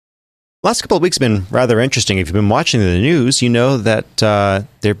Last couple of weeks have been rather interesting. If you've been watching the news, you know that there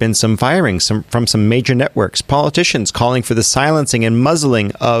have been some firings from some major networks, politicians calling for the silencing and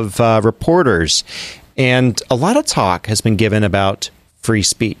muzzling of reporters. And a lot of talk has been given about free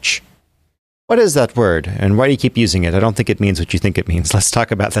speech. What is that word, and why do you keep using it? I don't think it means what you think it means. Let's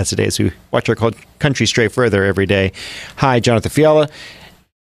talk about that today as we watch our country stray further every day. Hi, Jonathan Fiala.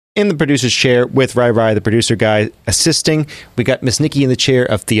 In the producer's chair with Rai, the producer guy, assisting. We got Miss Nikki in the chair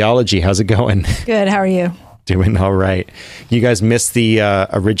of theology. How's it going? Good. How are you? Doing all right. You guys missed the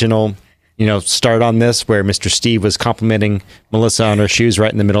original, start on this where Mr. Steve was complimenting Melissa on her shoes right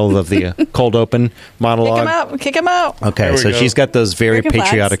in the middle of the cold open monologue. Kick him out. Okay, so she's got those very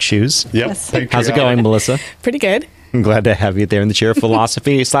patriotic shoes. Yep. Yes. How's it going, Melissa? Pretty good. I'm glad to have you there in the chair of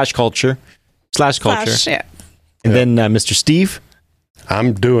philosophy / culture. Yeah. And then Mr. Steve.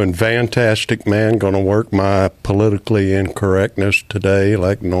 I'm doing fantastic, man. Going to work my politically incorrectness today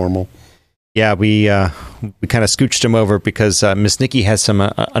like normal. Yeah, we kind of scooched him over because Miss Nikki has some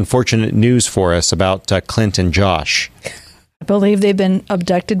unfortunate news for us about Clint and Josh. I believe they've been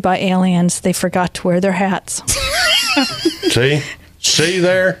abducted by aliens. They forgot to wear their hats. See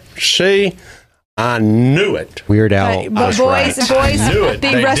there? See? I knew it. Weird Al. But boys,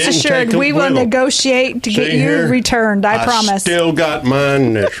 be rest assured, we will negotiate to get you returned. I promise. I still got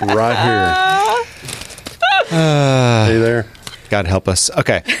mine. It's right here. See there? God help us.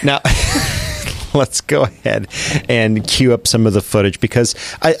 Okay, now let's go ahead and cue up some of the footage because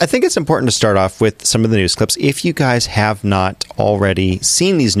I think it's important to start off with some of the news clips. If you guys have not already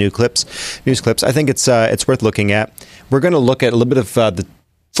seen these news clips, I think it's worth looking at. We're going to look at a little bit of the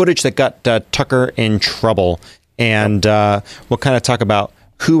footage that got Tucker in trouble, and we'll kind of talk about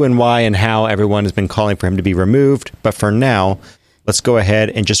who and why and how everyone has been calling for him to be removed. But for now, let's go ahead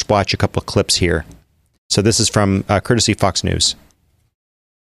and just watch a couple of clips here. So this is from courtesy Fox News.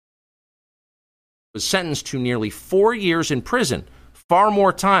 Was sentenced to nearly 4 years in prison, far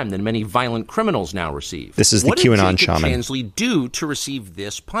more time than many violent criminals now receive. This is the QAnon shaman. What did Jacob Chansley do to receive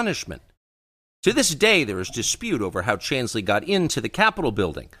this punishment? To this day, there is dispute over how Chansley got into the Capitol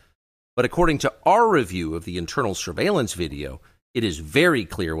building. But according to our review of the internal surveillance video, it is very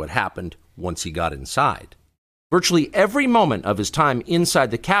clear what happened once he got inside. Virtually every moment of his time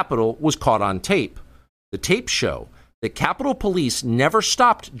inside the Capitol was caught on tape. The tapes show that Capitol Police never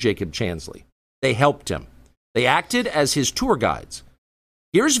stopped Jacob Chansley. They helped him. They acted as his tour guides.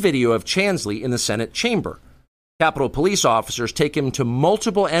 Here's video of Chansley in the Senate chamber. Capitol Police officers take him to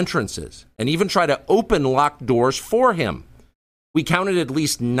multiple entrances and even try to open locked doors for him. We counted at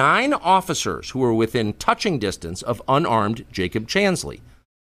least 9 officers who were within touching distance of unarmed Jacob Chansley.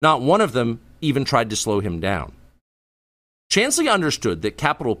 Not one of them even tried to slow him down. Chansley understood that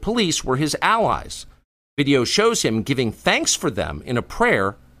Capitol Police were his allies. Video shows him giving thanks for them in a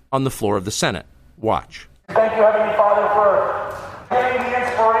prayer on the floor of the Senate. Watch. Thank you, Heavenly Father, for giving the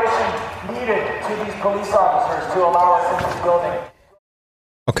inspiration needed to these police officers to allow us in this building.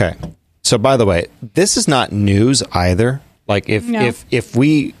 Okay. So, by the way, this is not news either. Like, if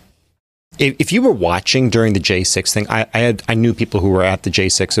you were watching during the J6 thing, I knew people who were at the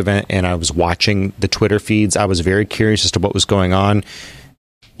J6 event, and I was watching the Twitter feeds. I was very curious as to what was going on.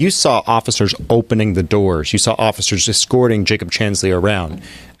 You saw officers opening the doors. You saw officers escorting Jacob Chansley around.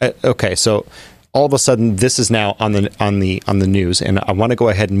 Okay, so all of a sudden, this is now on the news, and I want to go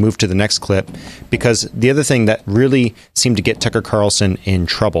ahead and move to the next clip because the other thing that really seemed to get Tucker Carlson in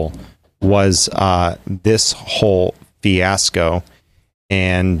trouble was this whole fiasco,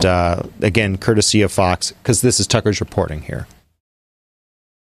 and again, courtesy of Fox, because this is Tucker's reporting here.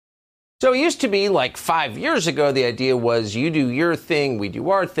 So it used to be like 5 years ago, the idea was you do your thing, we do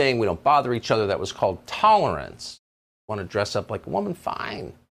our thing, we don't bother each other. That was called tolerance. Want to dress up like a woman?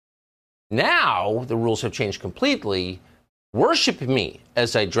 Fine. Now the rules have changed completely. Worship me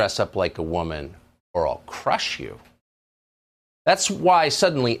as I dress up like a woman, or I'll crush you. That's why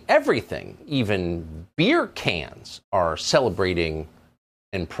suddenly everything, even beer cans, are celebrating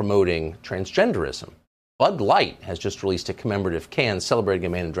and promoting transgenderism. Bud Light has just released a commemorative can celebrating a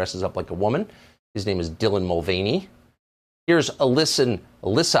man who dresses up like a woman. His name is Dylan Mulvaney. Here's Alyssa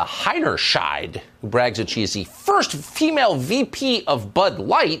Heinerscheid, who brags that she is the first female VP of Bud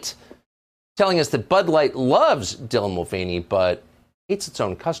Light, telling us that Bud Light loves Dylan Mulvaney, but hates its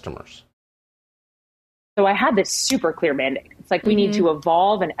own customers. So I had this super clear mandate. It's like we need to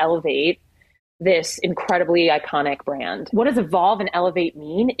evolve and elevate this incredibly iconic brand. What does evolve and elevate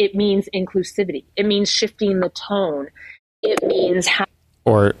mean? It means inclusivity. It means shifting the tone. It means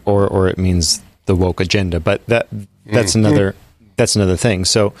or it means the woke agenda. But that's another thing.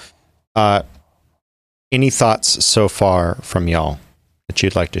 So, any thoughts so far from y'all that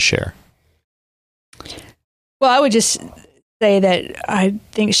you'd like to share? Well, I would just say that I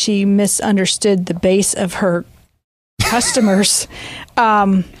think she misunderstood the base of her customers.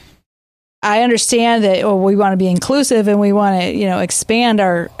 I understand that we want to be inclusive and we want to, expand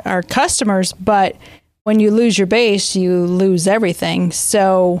our customers, but when you lose your base, you lose everything.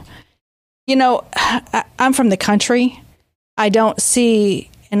 So, I'm from the country. I don't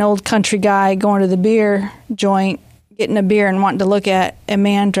see an old country guy going to the beer joint, getting a beer and wanting to look at a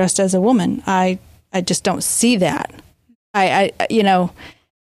man dressed as a woman. I just don't see that. The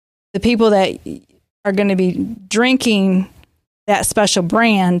people that are going to be drinking that special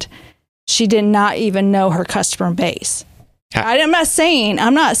brand, she did not even know her customer base. I'm not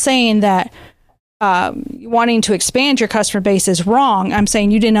saying that wanting to expand your customer base is wrong. I'm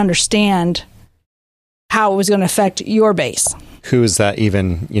saying you didn't understand how it was going to affect your base. Who is that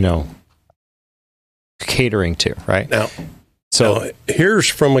even, catering to, right? Now, here's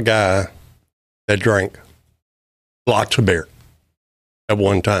from a guy that drank lots of beer at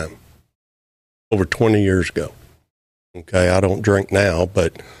one time, over 20 years ago. Okay, I don't drink now,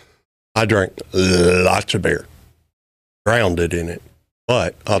 but I drank lots of beer, grounded in it.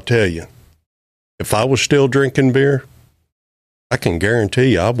 But I'll tell you, if I was still drinking beer, I can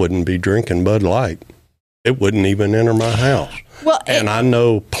guarantee you I wouldn't be drinking Bud Light. It wouldn't even enter my house. And I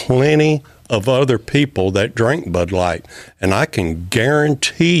know plenty of other people that drink Bud Light, and I can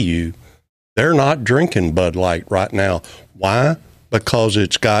guarantee you they're not drinking Bud Light right now. Why? Because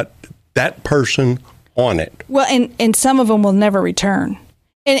it's got that person on it. Well, and some of them will never return.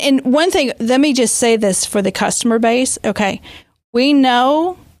 And one thing, let me just say this for the customer base. Okay, we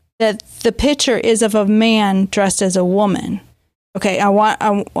know that the picture is of a man dressed as a woman. Okay, I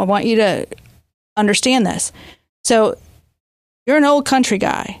want you to understand this. So you're an old country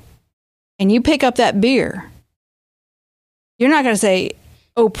guy and you pick up that beer. You're not going to say,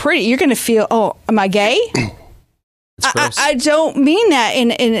 "Oh, pretty." You're going to feel, "Oh, am I gay?" I don't mean that,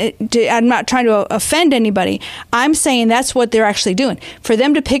 and I'm not trying to offend anybody. I'm saying that's what they're actually doing. For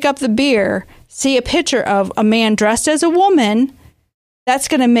them to pick up the beer, see a picture of a man dressed as a woman, that's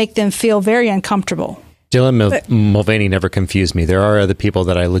going to make them feel very uncomfortable. Dylan Mulvaney never confused me. There are other people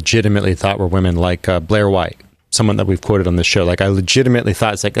that I legitimately thought were women, like Blair White, someone that we've quoted on this show. Like, I legitimately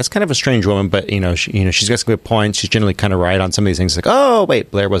thought, it's like, that's kind of a strange woman, but she's got some good points. She's generally kind of right on some of these things. Like, oh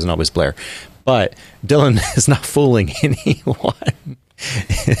wait, Blair wasn't always Blair. But Dylan is not fooling anyone.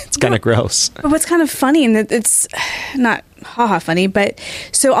 It's kind of gross. But what's kind of funny, and it's not funny, but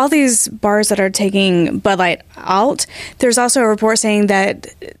so all these bars that are taking Bud Light out, there's also a report saying that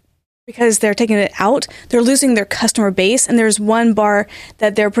because they're taking it out, they're losing their customer base. And there's one bar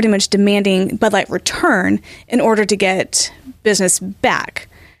that they're pretty much demanding Bud Light return in order to get business back.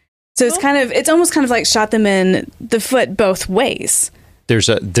 So it's almost kind of like shot them in the foot both ways. There's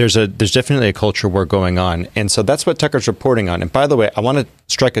definitely a culture war going on. And so that's what Tucker's reporting on. And by the way, I want to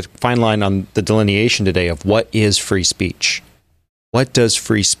strike a fine line on the delineation today of what is free speech. What does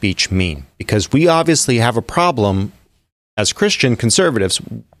free speech mean? Because we obviously have a problem as Christian conservatives,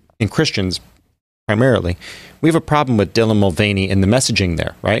 and Christians primarily, we have a problem with Dylan Mulvaney and the messaging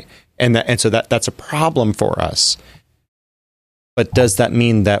there, right? And so that's a problem for us. But does that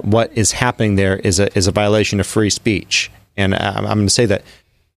mean that what is happening there is a violation of free speech? And I'm going to say that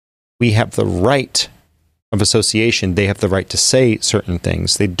we have the right of association. They have the right to say certain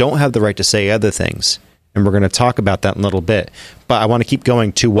things. They don't have the right to say other things. And we're going to talk about that in a little bit. But I want to keep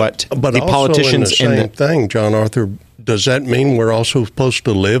going to what but the politicians in the same thing, John Arthur. Does that mean we're also supposed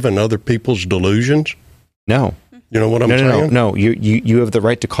to live in other people's delusions? No. You know what I'm saying? No. You have the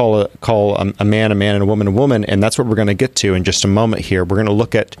right to call a man, and a woman, and that's what we're going to get to in just a moment here. We're going to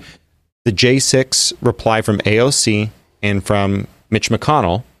look at the J6 reply from AOC and from Mitch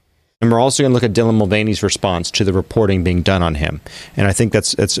McConnell, and we're also going to look at Dylan Mulvaney's response to the reporting being done on him. And I think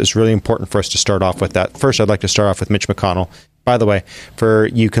it's really important for us to start off with that. First, I'd like to start off with Mitch McConnell. By the way, for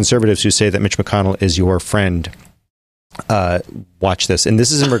you conservatives who say that Mitch McConnell is your friend, watch this. And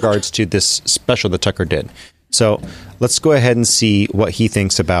this is in regards to this special that Tucker did. So let's go ahead and see what he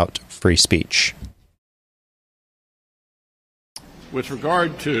thinks about free speech. With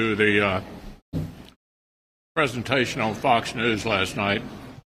regard to the presentation on Fox News last night,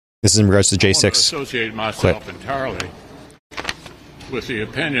 this is in regards to J6. I associate myself entirely with the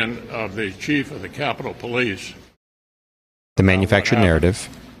opinion of the chief of the Capitol Police. The manufactured narrative.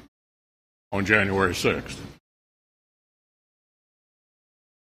 On January 6th.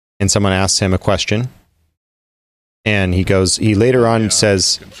 And someone asked him a question. And he later on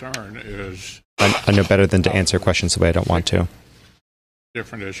says, concern is I know better than to answer questions the way I don't want to.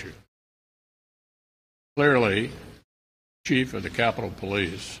 Different issue. Clearly, chief of the Capitol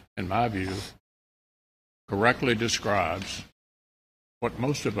Police, in my view, correctly describes what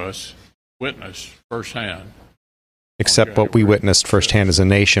most of us witnessed firsthand. Except what we witnessed firsthand as a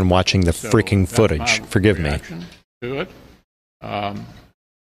nation watching the freaking that's footage. my Forgive me. reaction to it.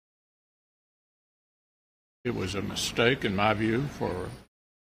 It was a mistake, in my view, for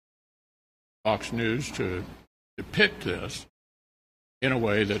Fox News to depict this in a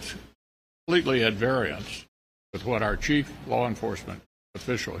way that's completely at variance with what our chief law enforcement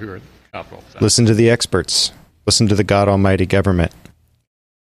official here at the Capitol thinks. Listen to the experts. Listen to the God Almighty government.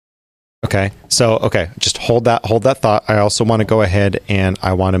 Okay, just hold that thought. I also want to go ahead and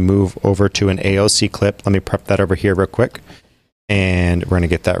I want to move over to an AOC clip. Let me prep that over here real quick, and we're going to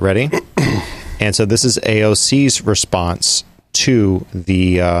get that ready. And so this is AOC's response to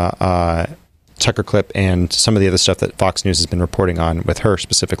the Tucker clip and some of the other stuff that Fox News has been reporting on with her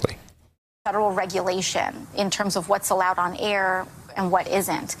specifically. Federal regulation in terms of what's allowed on air and what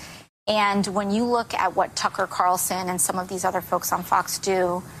isn't. And when you look at what Tucker Carlson and some of these other folks on Fox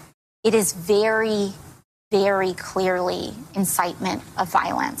do, it is very, very clearly incitement of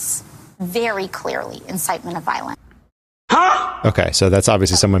violence. Very clearly incitement of violence. Okay, so that's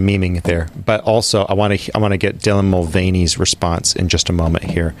obviously someone memeing it there. But also, I want to get Dylan Mulvaney's response in just a moment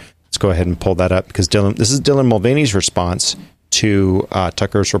here. Let's go ahead and pull that up because this is Dylan Mulvaney's response to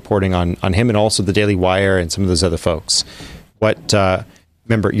Tucker's reporting on him and also the Daily Wire and some of those other folks.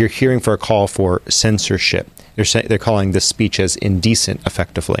 Remember, you're hearing for a call for censorship. They're calling this speech as indecent,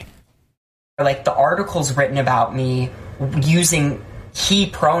 effectively. Like the articles written about me using he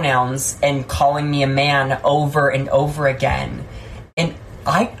pronouns and calling me a man over and over again. And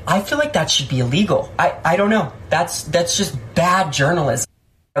I feel like that should be illegal. I don't know. That's just bad journalism.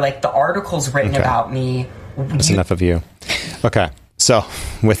 Like the articles written about me. That's enough of you. Okay. So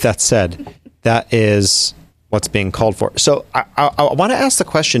with that said, that is what's being called for. So I want to ask the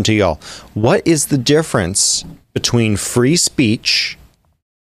question to y'all. What is the difference between free speech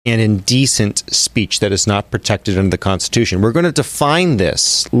and indecent speech that is not protected under the Constitution? We're going to define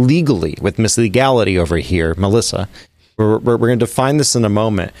this legally with Miss Legality over here, Melissa. We're going to define this in a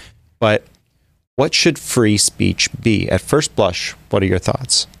moment. But what should free speech be? At first blush, what are your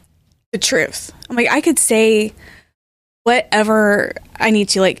thoughts? The truth. I'm like, I could say whatever I need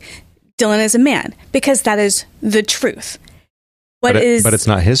to, like, Dylan is a man, because that is the truth. But it's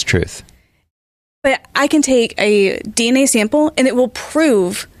not his truth. But I can take a DNA sample and it will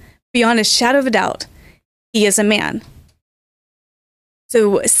prove beyond a shadow of a doubt he is a man.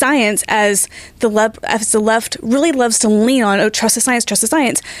 So science, as the left really loves to lean on, trust the science,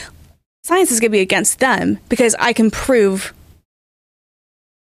 science is going to be against them because I can prove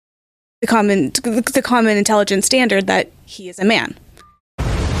the common intelligence standard that he is a man.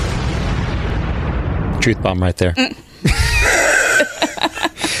 Truth bomb right there.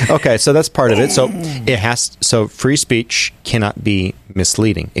 Okay, so that's part of it. So free speech cannot be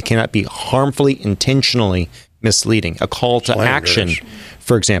misleading. It cannot be harmfully, intentionally misleading. A call to action,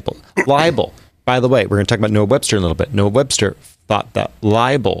 for example, libel. By the way, we're going to talk about Noah Webster in a little bit. Noah Webster thought that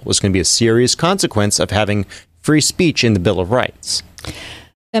libel was going to be a serious consequence of having free speech in the Bill of Rights.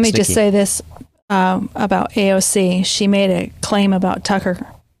 Let me just say this about AOC. She made a claim about Tucker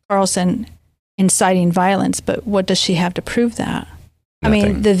Carlson inciting violence, but what does she have to prove that? Nothing. I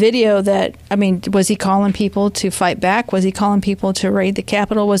mean, the video was he calling people to fight back? Was he calling people to raid the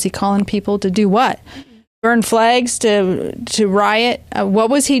Capitol? Was he calling people to do what? Burn flags, to riot?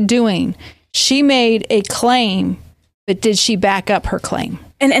 What was he doing? She made a claim, but did she back up her claim?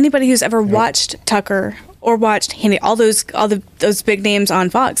 And anybody who's ever watched Tucker or watched Hannity, all those big names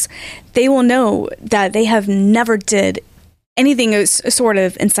on Fox, they will know that they have never did anything sort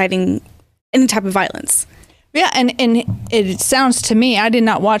of inciting any type of violence. Yeah, and it sounds to me, I did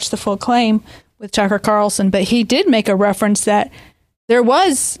not watch the full claim with Tucker Carlson, but he did make a reference that there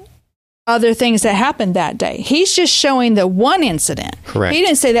was other things that happened that day. He's just showing the one incident. Correct. He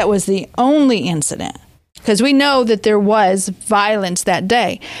didn't say that was the only incident, because we know that there was violence that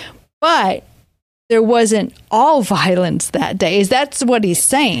day, but there wasn't all violence that day. That's what he's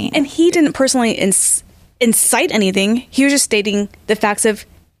saying. And he didn't personally incite anything. He was just stating the facts of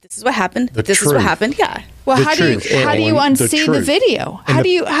this is what happened. This is what happened. Yeah. Well, how do you unsee the video? How do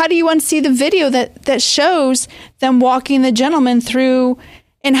you unsee the video that shows them walking the gentleman through?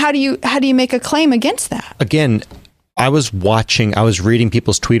 And how do you make a claim against that? Again, I was reading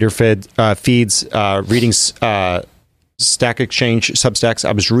people's Twitter feeds, reading Stack Exchange Substacks.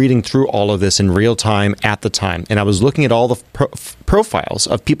 I was reading through all of this in real time at the time, and I was looking at all the profiles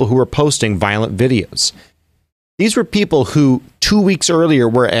of people who were posting violent videos. These were people who 2 weeks earlier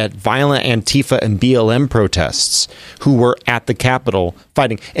were at violent Antifa and BLM protests, who were at the Capitol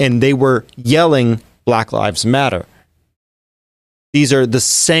fighting, and they were yelling Black Lives Matter. These are the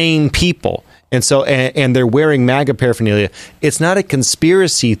same people. And so, and they're wearing MAGA paraphernalia. It's not a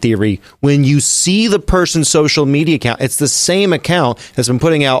conspiracy theory. When you see the person's social media account, it's the same account that's been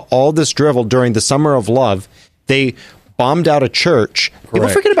putting out all this drivel during the Summer of Love. They bombed out a church. Correct. People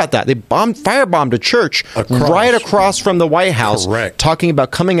forget about that. They firebombed a church right across from the White House, Correct. talking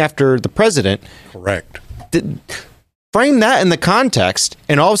about coming after the president. Correct. Frame that in the context,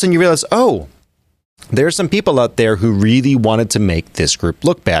 and all of a sudden you realize, oh, there's some people out there who really wanted to make this group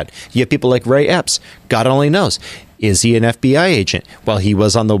look bad. You have people like Ray Epps. God only knows. Is he an FBI agent? Well, he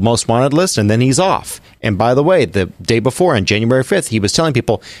was on the most wanted list, and then he's off. And by the way, the day before, on January 5th, he was telling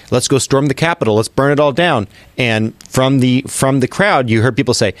people, let's go storm the Capitol. Let's burn it all down. And from the crowd, you heard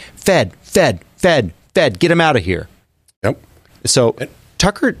people say, Fed, get him out of here. Yep. So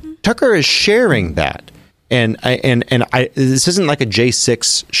Tucker is sharing that. And this isn't like a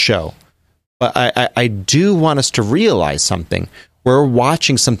J6 show. But I do want us to realize something. We're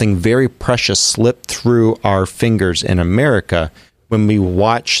watching something very precious slip through our fingers in America when we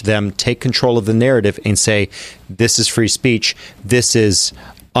watch them take control of the narrative and say, this is free speech, this is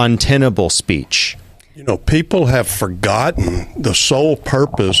untenable speech. You know, people have forgotten the sole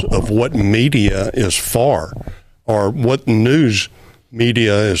purpose of what media is for, or what news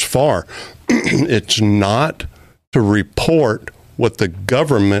media is for. It's not to report what the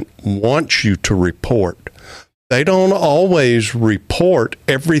government wants you to report. They don't always report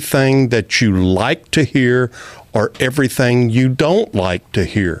everything that you like to hear or everything you don't like to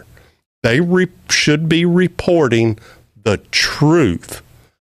hear. They should be reporting the truth,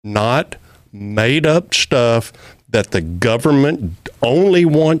 not made up stuff that the government only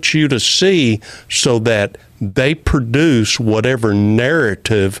wants you to see so that they produce whatever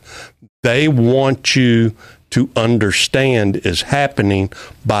narrative they want you to understand is happening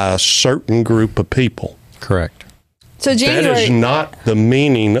by a certain group of people. Correct. So January, that is not the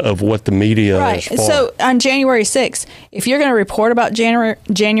meaning of what the media is for. So on January 6th, if you're going to report about January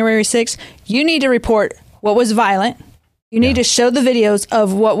 6th, you need to report what was violent. You need to show the videos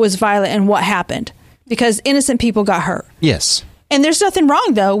of what was violent and what happened, because innocent people got hurt. Yes. And there's nothing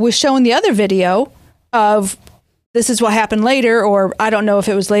wrong, though, with showing the other video of this is what happened later, or I don't know if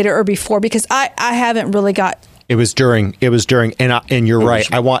it was later or before, because I haven't really got... It was during, and you're right.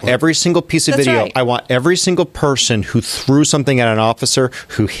 I want every single piece of video. Right. I want every single person who threw something at an officer,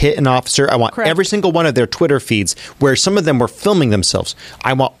 who hit an officer. I want every single one of their Twitter feeds where some of them were filming themselves.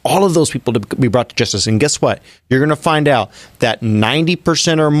 I want all of those people to be brought to justice. And guess what? You're going to find out that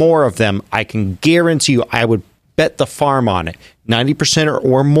 90% or more of them, I can guarantee you, I would bet the farm on it, 90%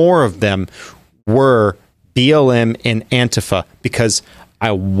 or more of them were BLM and Antifa, because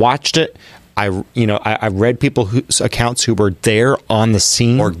I watched it. I read people's accounts who were there on the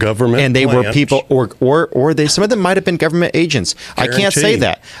scene, or government, and they were people, or they. Some of them might have been government agents. Guaranteed.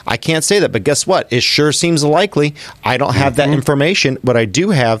 I can't say that. But guess what? It sure seems likely. I don't have that information. What I do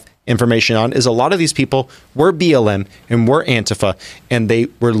have information on is a lot of these people were BLM and were Antifa, and they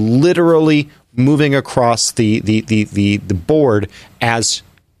were literally moving across the board as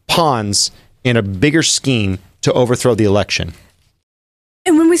pawns in a bigger scheme to overthrow the election.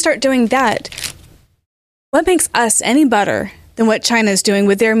 And when we start doing that, what makes us any better than what China is doing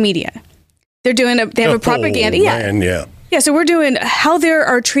with their media? They have a propaganda. Yeah, so we're doing how they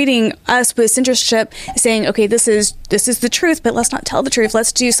are treating us with censorship, saying, okay, this is the truth, but let's not tell the truth.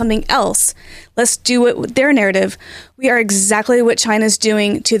 Let's do something else. Let's do it with their narrative. We are exactly what China's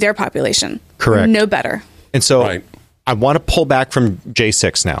doing to their population. Correct. No better. And so I want to pull back from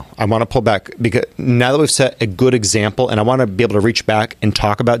J6 now. I want to pull back because now that we've set a good example, and I want to be able to reach back and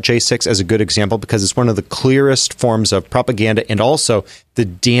talk about J6 as a good example, because it's one of the clearest forms of propaganda and also the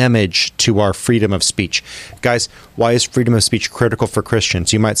damage to our freedom of speech. Guys, why is freedom of speech critical for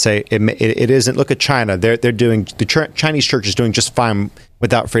Christians? You might say it isn't. Look at China. They're doing, the Chinese church is doing just fine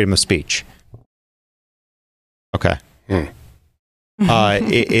without freedom of speech. Okay.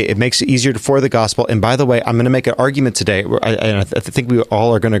 It makes it easier to forward the gospel. And by the way, I'm going to make an argument today, and I think we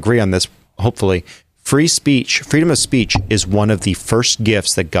all are going to agree on this, hopefully. Free speech, freedom of speech, is one of the first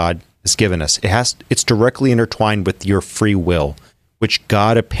gifts that God has given us. It's directly intertwined with your free will, which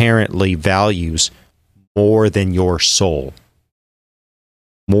God apparently values more than your soul.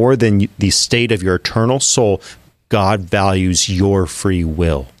 More than the state of your eternal soul, God values your free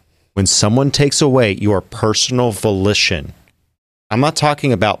will. When someone takes away your personal volition, I'm not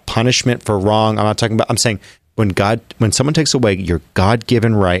talking about punishment for wrong. I'm saying when someone takes away your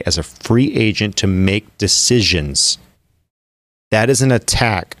God-given right as a free agent to make decisions, that is an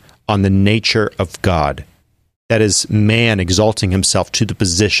attack on the nature of God. That is man exalting himself to the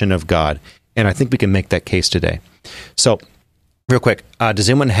position of God. And I think we can make that case today. So, real quick, does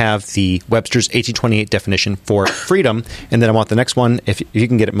anyone have the Webster's 1828 definition for freedom? And then I want the next one, if you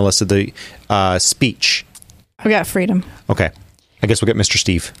can get it, Melissa, the speech. I've got freedom. Okay. I guess we'll get Mr.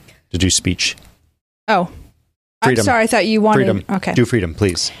 Steve to do speech. Oh, Freedom. I'm sorry. I thought you wanted... Freedom. Okay. Do freedom,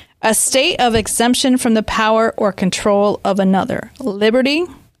 please. A state of exemption from the power or control of another. Liberty,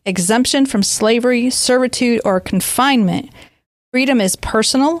 exemption from slavery, servitude, or confinement. Freedom is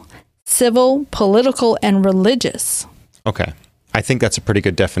personal, civil, political, and religious. Okay. I think that's a pretty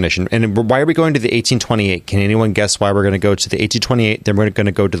good definition. And why are we going to the 1828? Can anyone guess why we're going to go to the 1828? Then we're going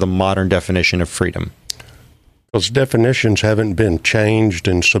to go to the modern definition of freedom. Those definitions haven't been changed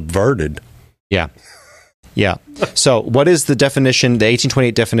and subverted. Yeah. Yeah. So what is the definition, the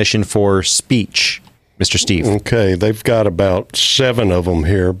 1828 definition for speech, Mr. Steve? Okay, they've got about 7 of them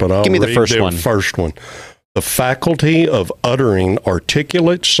here, but I'll Give me the read first the one. first one. The faculty of uttering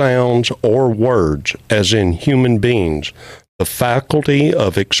articulate sounds or words, as in human beings. The faculty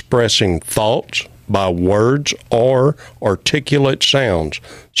of expressing thoughts by words or articulate sounds.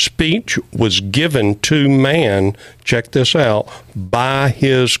 Speech was given to man, check this out, by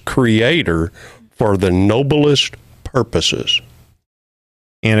his creator for the noblest purposes.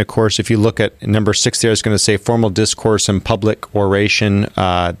 And of course, if you look at number 6 there, it's going to say formal discourse and public oration.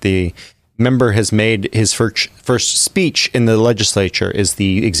 The member has made his first speech in the legislature is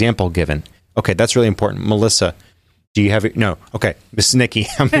the example given. Okay, that's really important. Melissa, do you have it? No. Okay, Ms. Nikki,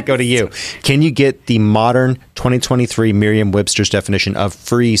 I'm going to go to you. Can you get the modern 2023 Merriam-Webster's definition of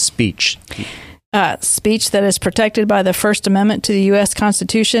free speech? Speech that is protected by the First Amendment to the U.S.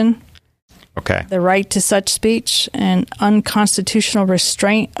 Constitution. Okay. The right to such speech and unconstitutional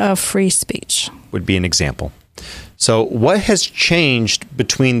restraint of free speech. Would be an example. So what has changed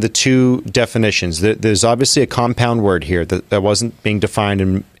between the two definitions? There's obviously a compound word here that wasn't being defined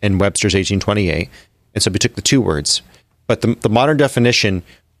in Webster's 1828. And so we took the 2 words. But the modern definition,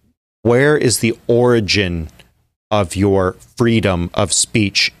 where is the origin of your freedom of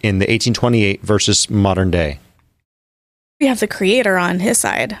speech in the 1828 versus modern day? We have the creator on his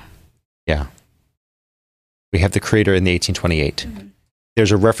side. Yeah. We have the creator in the 1828. Mm-hmm.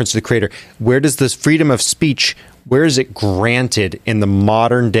 There's a reference to the creator. Where does this freedom of speech, where is it granted in the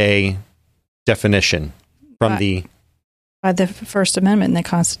modern day definition from by the First Amendment in the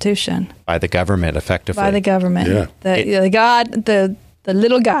Constitution? By the government, effectively. By the government. Yeah. The God, the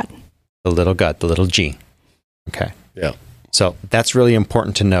little God. The little God, the little G. Okay. Yeah. So that's really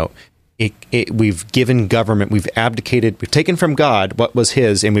important to note. We've given government, we've abdicated, we've taken from God what was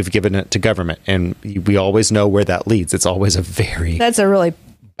his, and we've given it to government. And we always know where that leads. It's always a very... That's a really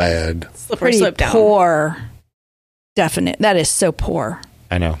bad, pretty poor definite. That is so poor.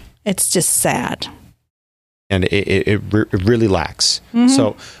 I know. It's just sad. And it really lacks. Mm-hmm.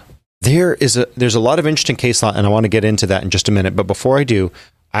 So there's a lot of interesting case law, and I want to get into that in just a minute. But before I do,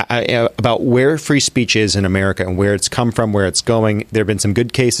 about where free speech is in America and where it's come from, where it's going. There have been some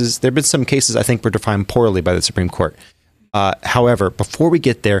good cases. There have been some cases I think were defined poorly by the Supreme Court. However, before we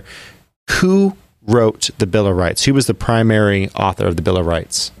get there, who wrote the Bill of Rights? Who was the primary author of the Bill of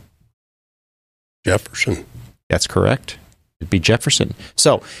Rights? Jefferson. That's correct. It'd be Jefferson.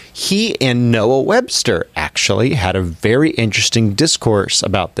 So he and Noah Webster actually had a very interesting discourse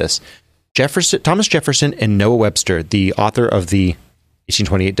about this. Thomas Jefferson and Noah Webster, the author of the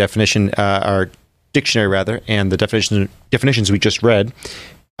 1828 definition, or dictionary rather, and the definitions we just read,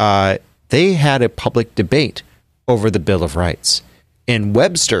 they had a public debate over the Bill of Rights. And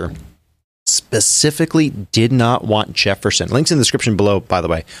Webster specifically did not want Jefferson. Links in the description below, by the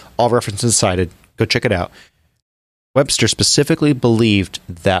way. All references cited. Go check it out. Webster specifically believed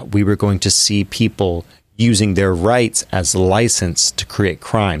that we were going to see people using their rights as license to create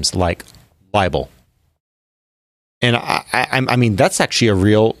crimes like libel. And I mean, that's actually a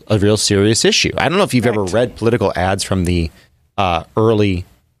real serious issue. I don't know if you've ever read political ads from the early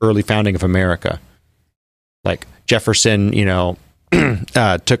founding of America. Like Jefferson,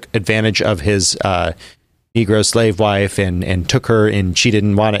 took advantage of his Negro slave wife and took her, and she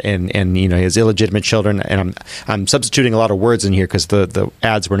didn't want it, and his illegitimate children. And I'm substituting a lot of words in here because the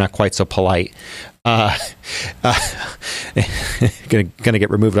ads were not quite so polite. Gonna get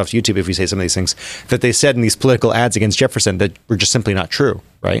removed off YouTube if we say some of these things that they said in these political ads against Jefferson that were just simply not true,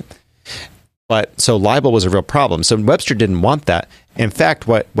 right? But so libel was a real problem. So Webster didn't want that. In fact,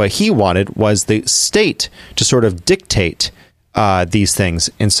 what he wanted was the state to sort of dictate these things.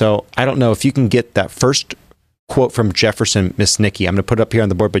 And so I don't know if you can get that first quote from Jefferson, Miss Nikki. I'm going to put it up here on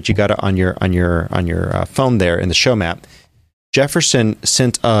the board, but you got it on your phone there in the show map. Jefferson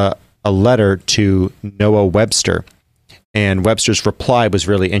sent a letter to Noah Webster, And Webster's reply was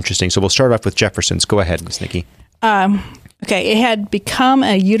really interesting. So we'll start off with Jefferson's. Go ahead, Ms. Nikki. Okay, it had become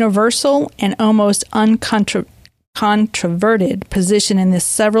a universal and almost uncontroverted position in the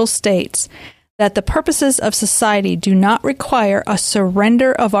several states that the purposes of society do not require a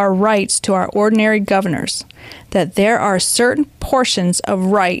surrender of our rights to our ordinary governors, that there are certain portions of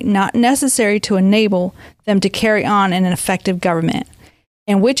right not necessary to enable them to carry on an effective government,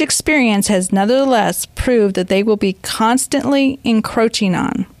 and which experience has nevertheless proved that they will be constantly encroaching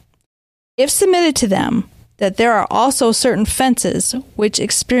on. If submitted to them, that there are also certain fences which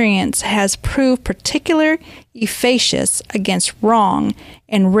experience has proved particularly efficacious against wrong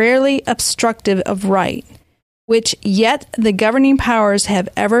and rarely obstructive of right, which yet the governing powers have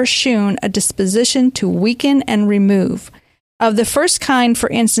ever shewn a disposition to weaken and remove. Of the first kind, for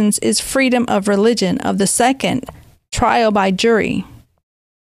instance, is freedom of religion. Of the second, trial by jury.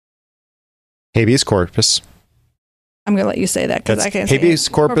 Habeas corpus. I'm going to let you say that because I can't say it. Habeas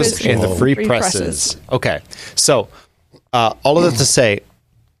corpus and the free presses. Okay. So, all of that to say,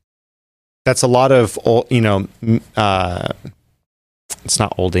 that's a lot of, it's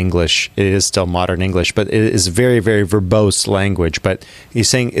not Old English. It is still modern English, but it is very, very verbose language. But he's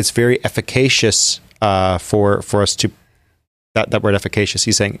saying it's very efficacious for us to, that word efficacious,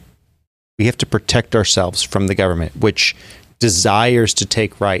 he's saying we have to protect ourselves from the government, which desires to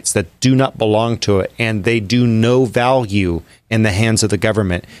take rights that do not belong to it, and they do no value in the hands of the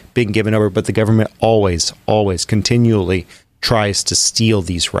government being given over, but the government always continually tries to steal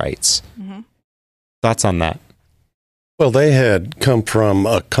these rights. Mm-hmm. Thoughts on that? Well, they had come from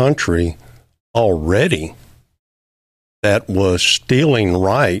a country already that was stealing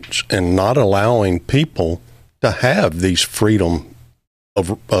rights and not allowing people to have these freedom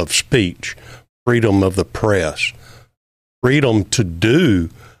of speech, freedom of the press, freedom to do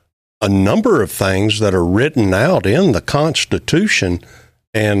a number of things that are written out in the Constitution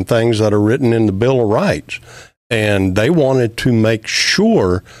and things that are written in the Bill of Rights. And they wanted to make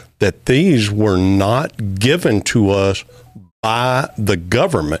sure that these were not given to us by the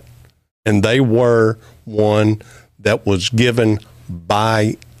government, and they were one that was given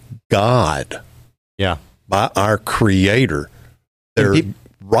by God, by our Creator. They're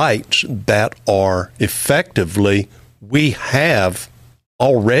rights that are effectively we have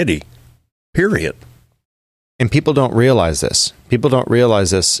already, period. And people don't realize this.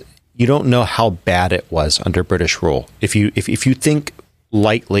 You don't know how bad it was under British rule. If you think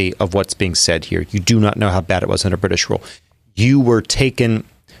lightly of what's being said here, you do not know how bad it was under British rule. You were taken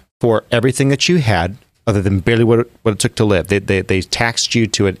for everything that you had, other than barely what it took to live. They taxed you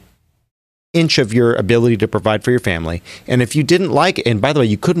to an inch of your ability to provide for your family. And if you didn't like it, and by the way,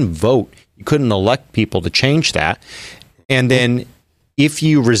 you couldn't vote, you couldn't elect people to change that. And then if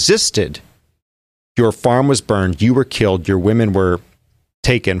you resisted, your farm was burned, you were killed, your women were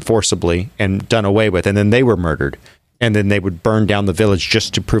taken forcibly and done away with, and then they were murdered. And then they would burn down the village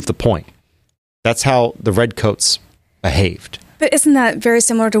just to prove the point. That's how the Redcoats behaved. But isn't that very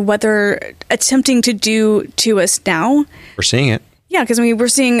similar to what they're attempting to do to us now? We're seeing it. Yeah, because we're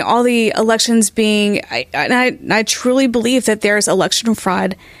seeing all the elections being, I truly believe that there's election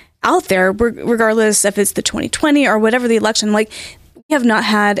fraud out there, regardless if it's the 2020 or whatever the election. Like, we have not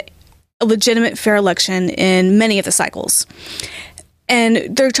had a legitimate, fair election in many of the cycles.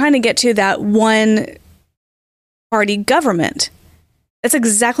 And they're trying to get to that one party government. That's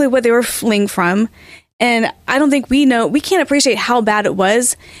exactly what they were fleeing from. And I don't think we can't appreciate how bad it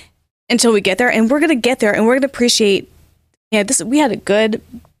was until we get there. And we're going to get there, and we're going to appreciate, we had it good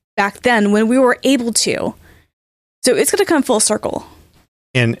back then when we were able to. So it's going to come full circle.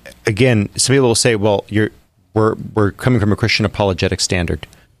 And again, some people will say, well, we're coming from a Christian apologetic standard.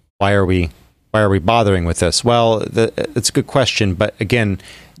 Why are we bothering with this? Well, it's a good question. But again,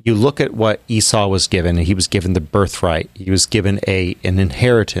 you look at what Esau was given, and he was given the birthright. He was given an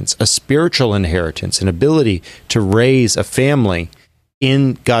inheritance, a spiritual inheritance, an ability to raise a family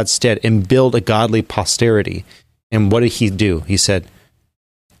in God's stead and build a godly posterity. And what did he do? He said,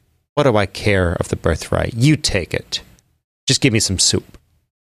 what do I care of the birthright? You take it. Just give me some soup.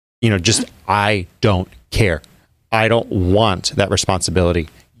 I don't care. I don't want that responsibility.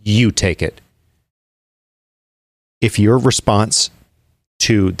 You take it. If your response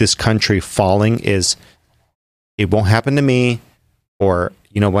to this country falling is, it won't happen to me, or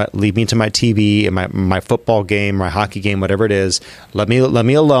you know what, leave me to my TV and my football game, my hockey game, whatever it is, let me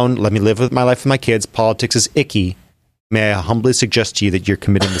alone, let me live with my life with my kids, politics is icky, may I humbly suggest to you that you're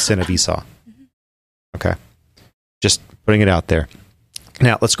committing the sin of Esau. Okay. Just putting it out there.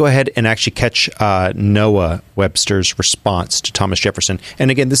 Now, let's go ahead and actually catch Noah Webster's response to Thomas Jefferson.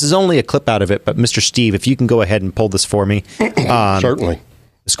 And again, this is only a clip out of it, but Mr. Steve, if you can go ahead and pull this for me. Certainly.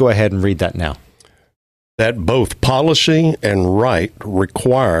 Let's go ahead and read that now. That both policy and right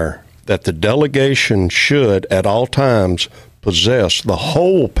require that the delegation should at all times possess the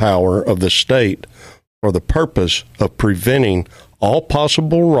whole power of the state for the purpose of preventing all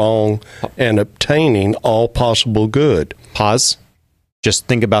possible wrong and obtaining all possible good. Pause. Just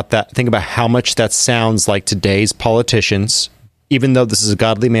think about that. Think about how much that sounds like today's politicians. Even though this is a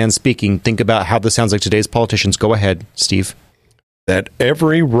godly man speaking, think about how this sounds like today's politicians. Go ahead, Steve. That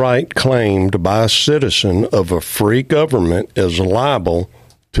every right claimed by a citizen of a free government is liable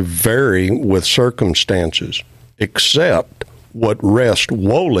to vary with circumstances, except what rests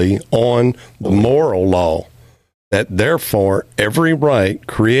wholly on the moral law. That therefore every right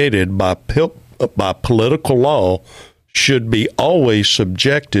created by political law should be always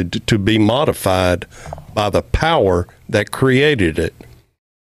subjected to be modified by the power that created it.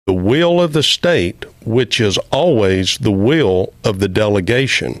 The will of the state, which is always the will of the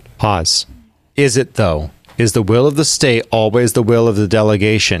delegation. Pause. Is it, though? Is the will of the state always the will of the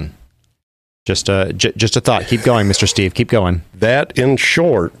delegation? Just a thought. Keep going, Mr. Steve. Keep going. That, in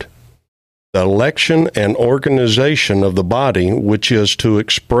short, the election and organization of the body, which is to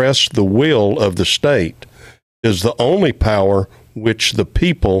express the will of the state, is the only power which the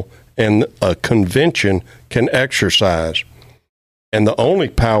people and a convention can exercise, and the only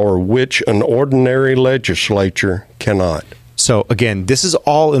power which an ordinary legislature cannot. So again, this is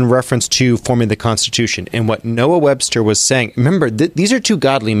all in reference to forming the Constitution. And what Noah Webster was saying, remember, these are two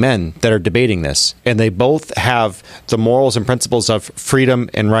godly men that are debating this, and they both have the morals and principles of freedom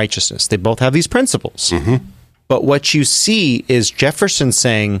and righteousness. They both have these principles. Mm-hmm. But what you see is Jefferson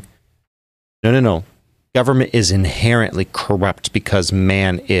saying, no. Government is inherently corrupt because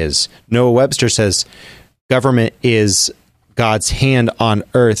man is. Noah Webster says government is God's hand on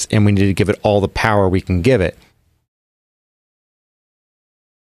earth, and we need to give it all the power we can give it.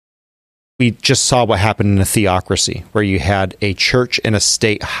 We just saw what happened in a theocracy, where you had a church and a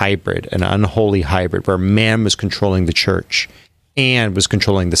state hybrid, an unholy hybrid, where man was controlling the church and was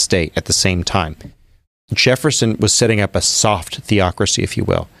controlling the state at the same time. Jefferson was setting up a soft theocracy, if you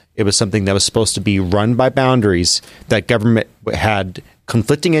will. It was something that was supposed to be run by boundaries, that government had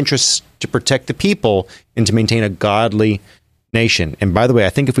conflicting interests to protect the people and to maintain a godly nation. And by the way, I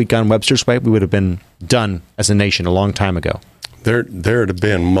think if we'd gone Webster's way, we would have been done as a nation a long time ago. There'd have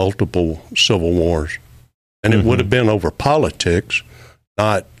been multiple civil wars, and it would have been over politics,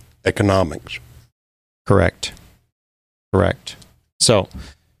 not economics. Correct. So,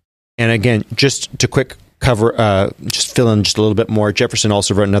 and again, just to quick cover, just fill in just a little bit more. Jefferson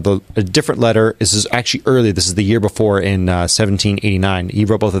also wrote a different letter. This is actually early. This is the year before, in 1789. He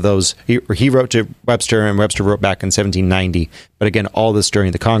wrote both of those. He wrote to Webster, and Webster wrote back in 1790. But again, all this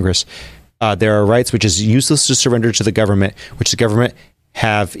during the Congress. There are rights which is useless to surrender to the government, which the government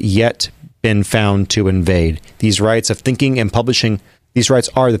have yet been found to invade. These rights of thinking and publishing. These rights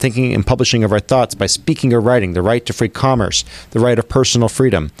are the thinking and publishing of our thoughts by speaking or writing, the right to free commerce, the right of personal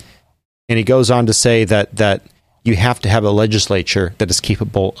freedom. And he goes on to say that you have to have a legislature that is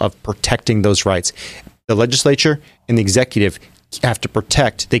capable of protecting those rights. The legislature and the executive have to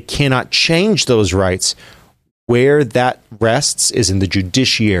protect. They cannot change those rights. Where that rests is in the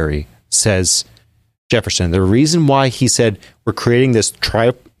judiciary, says Jefferson. The reason why he said we're creating this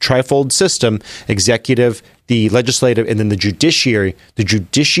trifold system, executive, the legislative, and then the judiciary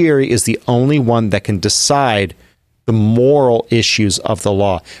is the only one that can decide the moral issues of the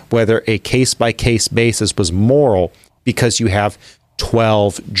law, whether a case-by-case basis was moral, because you have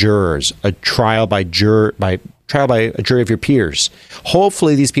 12 jurors, a trial by a jury of your peers.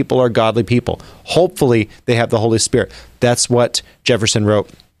 Hopefully these people are godly people. Hopefully they have the Holy Spirit. That's what Jefferson wrote.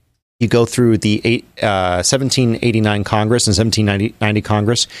 You go through the 1789 Congress and 1790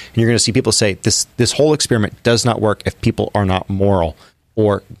 Congress, and you're going to see people say this whole experiment does not work if people are not moral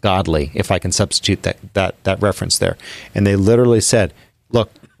or godly, if I can substitute that reference there. And they literally said,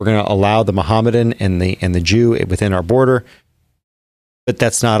 look, we're going to allow the Mohammedan and the Jew within our border, but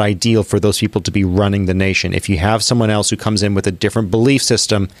that's not ideal for those people to be running the nation. If you have someone else who comes in with a different belief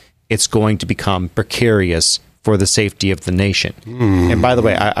system, it's going to become precarious for the safety of the nation. And by the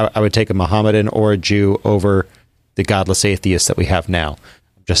way, I would take a Mohammedan or a Jew over the godless atheists that we have now.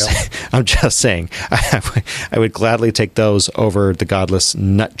 I'm just saying, I would gladly take those over the godless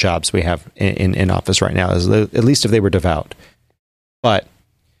nut jobs we have in office right now, at least if they were devout. But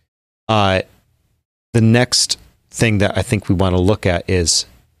the next thing that I think we want to look at is,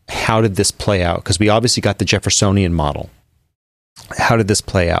 how did this play out? Because we obviously got the Jeffersonian model. how did this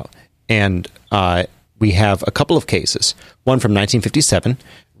play out? And we have a couple of cases. One from 1957,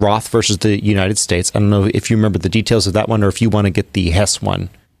 Roth versus the United States. I don't know if you remember the details of that one or if you want to get the Hess one.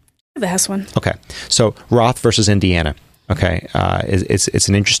 The Hess one. Okay. So Roth versus Indiana. Okay. It's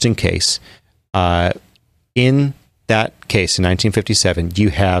an interesting case. In that case, in 1957, you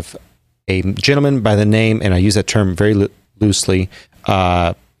have a gentleman by the name, and I use that term very loosely,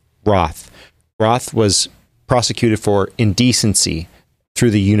 Roth. Roth was prosecuted for indecency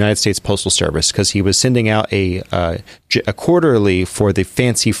through the United States Postal Service because he was sending out a quarterly for the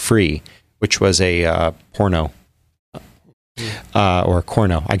Fancy Free, which was a porno or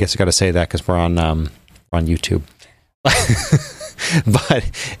corno. I guess I got to say that because we're on YouTube.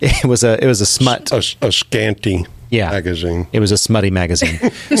 But it was a smut, a scanty magazine. It was a smutty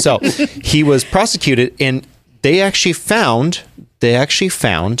magazine. So he was prosecuted, and they actually found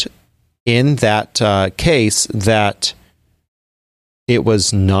in that case that it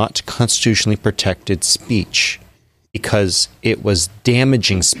was not constitutionally protected speech because it was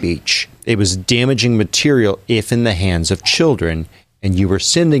damaging speech. It was damaging material if in the hands of children, and you were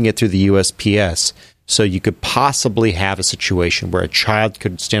sending it through the USPS. So you could possibly have a situation where a child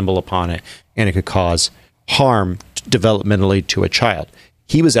could stumble upon it and it could cause harm developmentally to a child.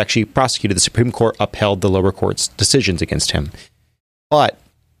 He was actually prosecuted. The Supreme Court upheld the lower court's decisions against him. But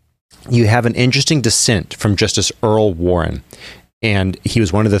you have an interesting dissent from Justice Earl Warren. And he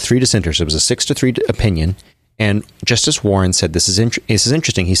was one of the three dissenters. It was a 6-3 opinion. And Justice Warren said, this is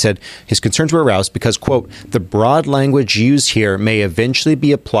interesting. He said his concerns were aroused because, quote, the broad language used here may eventually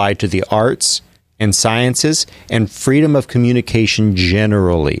be applied to the arts and sciences and freedom of communication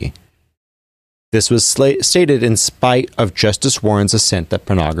generally. This was stated in spite of Justice Warren's assent that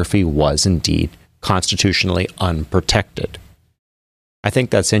pornography was indeed constitutionally unprotected. I think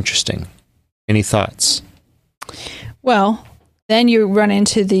that's interesting. Any thoughts? Well, then you run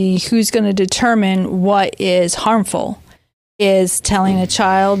into the who's going to determine what is harmful. Is telling a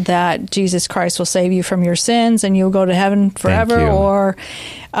child that Jesus Christ will save you from your sins and you'll go to heaven forever, or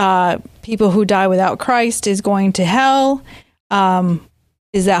people who die without Christ is going to hell.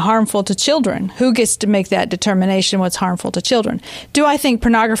 Is that harmful to children? Who gets to make that determination what's harmful to children? Do I think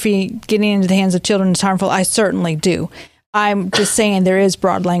pornography getting into the hands of children is harmful? I certainly do. I'm just saying there is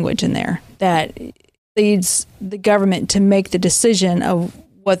broad language in there that leads the government to make the decision of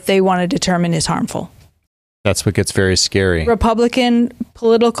what they want to determine is harmful. That's what gets very scary. Republican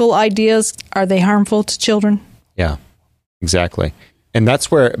political ideas, are they harmful to children? Yeah, exactly. And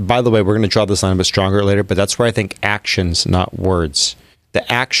that's where, by the way, we're going to draw this line a bit stronger later, but that's where I think actions, not words.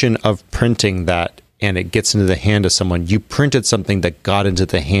 The action of printing that and it gets into the hand of someone. You printed something that got into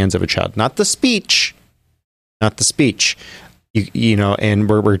the hands of a child, not the speech. Not the speech. You know, and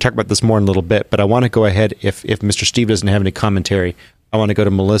we're going to talk about this more in a little bit, but I want to go ahead. If Mr. Steve doesn't have any commentary, I want to go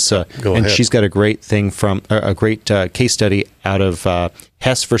to Melissa. Go and ahead. She's got a great thing from a great case study out of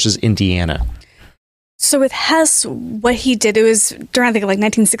Hess versus Indiana. So with Hess, what he did, it was during, I think, like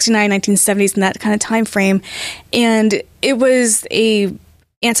 1969, 1970s, in that kind of time frame. And it was a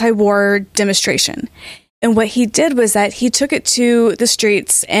anti-war demonstration. And what he did was that he took it to the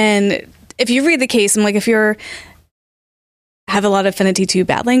streets. And if you read the case, and like if you're have a lot of affinity to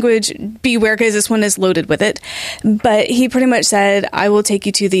bad language, beware, because this one is loaded with it. But he pretty much said, I will take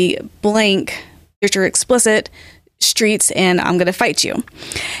you to the blank, which are explicit, streets, and I'm going to fight you.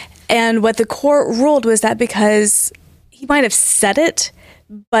 And what the court ruled was that because he might have said it,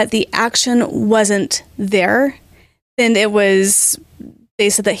 but the action wasn't there, then they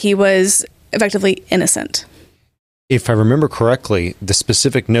said that he was effectively innocent. If I remember correctly, the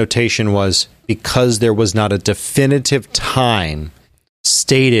specific notation was because there was not a definitive time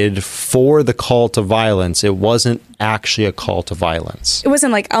stated for the call to violence, it wasn't actually a call to violence. It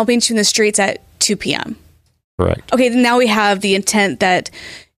wasn't like, I'll meet you in the streets at 2 p.m. Correct. Okay, now we have the intent that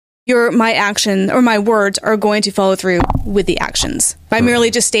my action or my words are going to follow through with the actions. By merely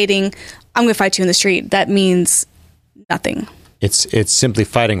just stating, I'm going to fight you in the street, that means nothing. It's simply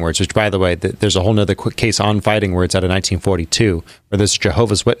fighting words, which, by the way, there's a whole other quick case on fighting words out of 1942, where this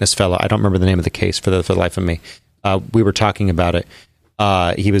Jehovah's Witness fellow, I don't remember the name of the case for the life of me. We were talking about it.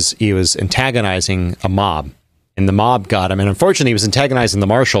 He was antagonizing a mob, and the mob got him. And unfortunately, he was antagonizing the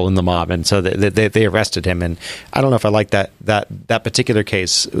marshal in the mob, and so they arrested him. And I don't know if I like that particular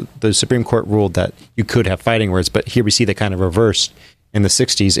case. The Supreme Court ruled that you could have fighting words, but here we see the kind of reversed in the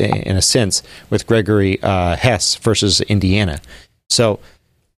 60s, in a sense, with Gregory Hess versus Indiana. So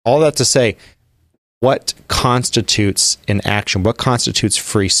all that to say, what constitutes an action? What constitutes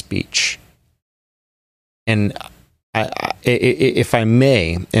free speech? And if I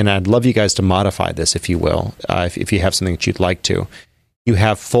may, and I'd love you guys to modify this, if you will, if you have something that you'd like to, you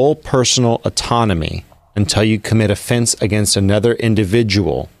have full personal autonomy until you commit offense against another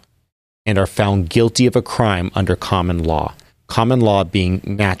individual and are found guilty of a crime under common law. Common law being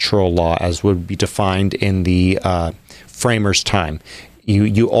natural law, as would be defined in the framers' time.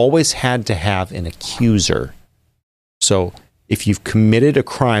 You always had to have an accuser. So if you've committed a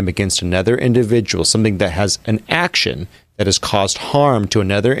crime against another individual, something that has an action that has caused harm to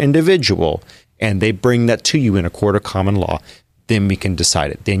another individual, and they bring that to you in a court of common law, then we can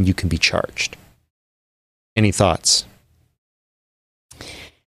decide it. Then you can be charged. Any thoughts?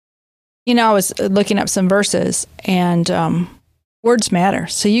 You know, I was looking up some verses, and words matter.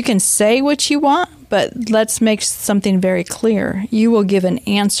 So you can say what you want, but let's make something very clear. You will give an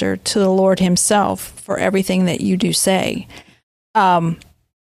answer to the Lord himself for everything that you do say.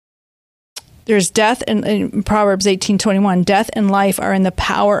 There's death in Proverbs 18:21. Death and life are in the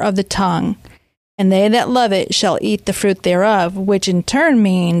power of the tongue, and they that love it shall eat the fruit thereof, which in turn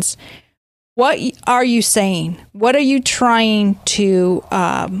means, what are you saying? What are you trying to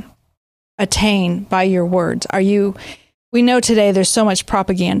attain by your words? We know today there's so much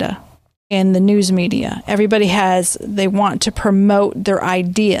propaganda in the news media. They want to promote their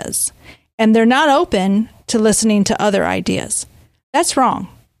ideas, and they're not open to listening to other ideas. That's wrong.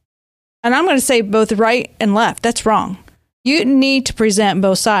 And I'm going to say both right and left. That's wrong. You need to present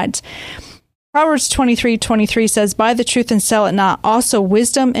both sides. Proverbs 23:23 says, buy the truth and sell it not. Also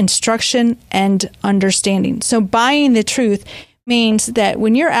wisdom, instruction, and understanding. So buying the truth means that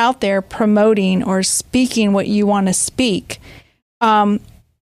when you're out there promoting or speaking what you want to speak, you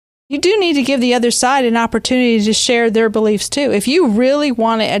do need to give the other side an opportunity to share their beliefs too. If you really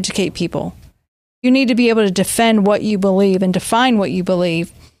want to educate people, you need to be able to defend what you believe and define what you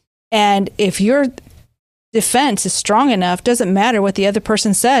believe. And if your defense is strong enough, doesn't matter what the other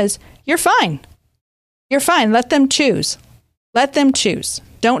person says, you're fine. You're fine. Let them choose. Let them choose.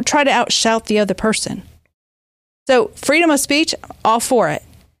 Don't try to outshout the other person. So freedom of speech, all for it.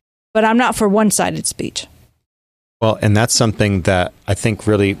 But I'm not for one-sided speech. Well, and that's something that I think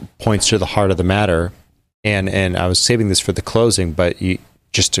really points to the heart of the matter. And I was saving this for the closing, but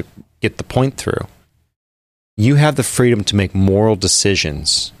just to get the point through. You have the freedom to make moral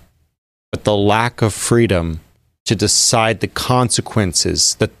decisions, but the lack of freedom to decide the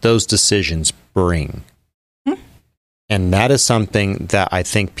consequences that those decisions bring. And that is something that I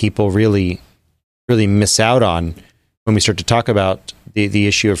think people really miss out on when we start to talk about the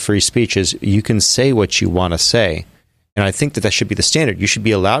issue of free speech. Is you can say what you want to say. And I think that should be the standard. You should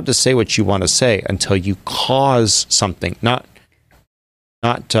be allowed to say what you want to say until you cause something, not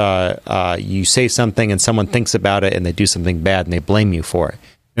you say something and someone thinks about it and they do something bad and they blame you for it.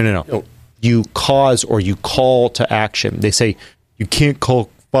 No. You cause or you call to action. They say you can't call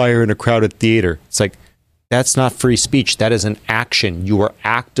fire in a crowded theater. It's like, that's not free speech. That is an action. You are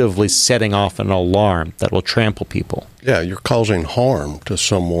actively setting off an alarm that will trample people. Yeah, you're causing harm to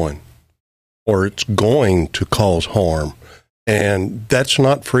someone, or it's going to cause harm. And that's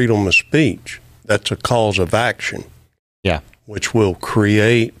not freedom of speech. That's a cause of action. Yeah. Which will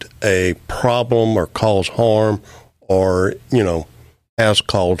create a problem or cause harm or, has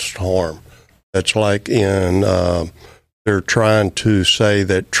caused harm. That's like they're trying to say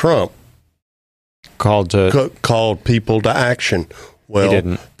that Trump called people to action. Well, he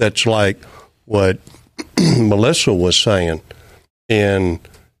didn't. That's like what Melissa was saying. And,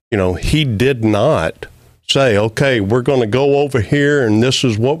 he did not say, okay, we're going to go over here and this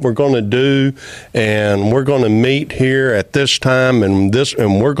is what we're going to do. And we're going to meet here at this time and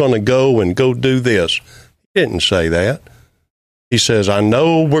we're going to go do this. He didn't say that. He says, I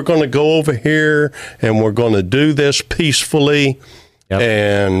know we're going to go over here and we're going to do this peacefully. Yep.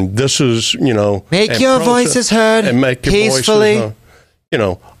 And this is, make your voices heard and make your peacefully. Voices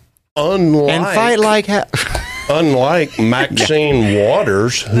heard, unlike and fight like unlike Maxine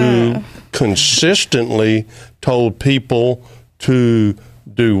Waters, who consistently told people to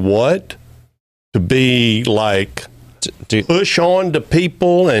do what? To be like push on to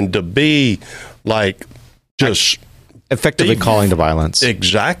people and to be like just effectively calling to violence.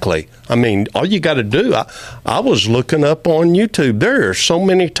 Exactly. I mean, all you got to do, I was looking up on YouTube. There are so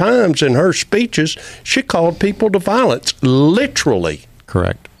many times in her speeches, she called people to violence, literally.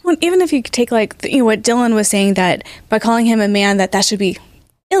 Correct. Well, even if you take what Dylan was saying, that by calling him a man, that should be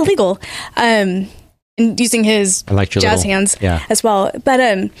illegal, and using his jazz hands as well. But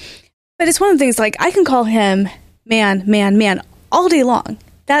it's one of the things, like, I can call him man all day long.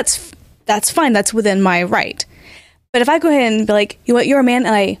 That's fine. That's within my right. But if I go ahead and be like, you're a man,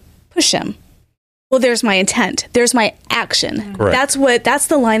 and I push him, well, there's my intent. There's my action. Correct. That's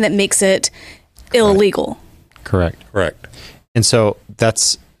the line that makes it illegal. Correct. Correct. And so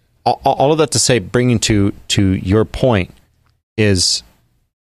that's all of that to say, bringing to your point, is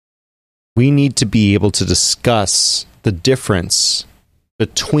we need to be able to discuss the difference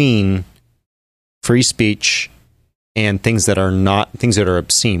between free speech and things that are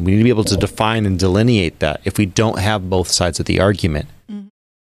obscene. We need to be able to define and delineate that. If we don't have both sides of the argument,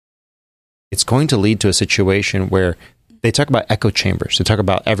 it's going to lead to a situation where they talk about echo chambers. They talk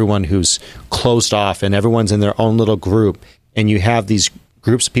about everyone who's closed off and everyone's in their own little group, and you have these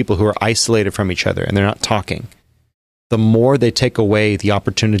groups of people who are isolated from each other and they're not talking. The more they take away the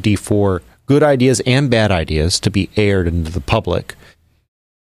opportunity for good ideas and bad ideas to be aired into the public,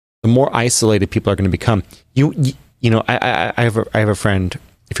 the more isolated people are going to become. I have a friend,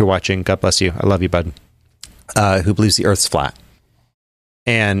 if you're watching, God bless you, I love you, bud, who believes the earth's flat.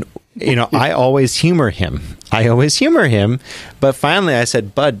 And, I always humor him. But finally I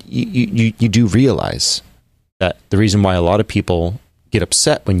said, bud, you do realize that the reason why a lot of people get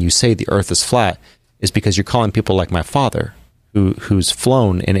upset when you say the earth is flat is because you're calling people like my father, who's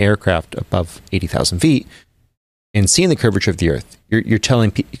flown in aircraft above 80,000 feet and seen the curvature of the earth. You're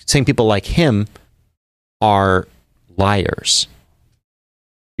saying people like him are liars.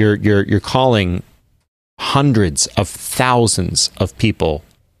 You're calling hundreds of thousands of people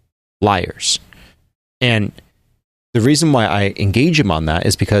liars. And the reason why I engage him on that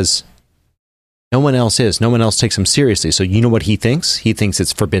is because no one else takes him seriously. So you know what he thinks? He thinks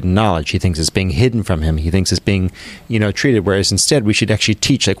it's forbidden knowledge. He thinks it's being hidden from him. He thinks it's being, treated. Whereas instead we should actually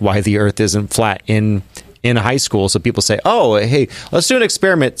teach why the earth isn't flat in high school. So people say, oh, hey, let's do an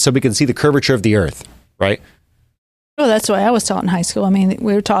experiment so we can see the curvature of the earth. Right? Well, that's the way I was taught in high school. I mean,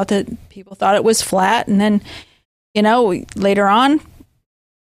 we were taught that people thought it was flat, and then, later on,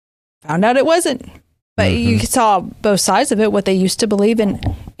 found out it wasn't. But you saw both sides of it, what they used to believe in,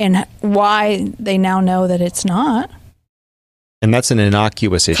 and why they now know that it's not. And that's an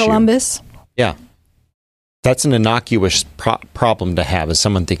innocuous issue. Columbus. Yeah. That's an innocuous problem to have, is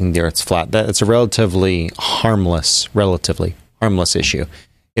someone thinking the earth's flat. It's a relatively harmless issue.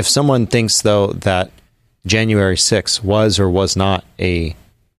 If someone thinks, though, that January 6th was or was not a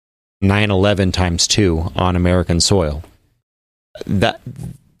 9/11 times 2 on American soil, that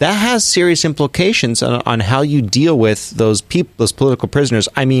has serious implications on how you deal with those political prisoners.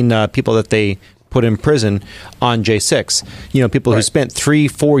 I mean, people that they put in prison on J6. People who spent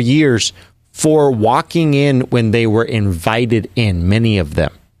 3-4 years for walking in when they were invited in, many of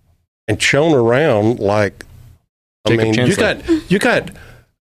them. And shown around you got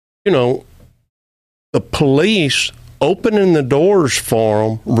the police opening the doors for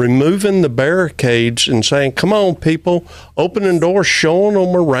them, removing the barricades and saying, come on, people, opening doors, showing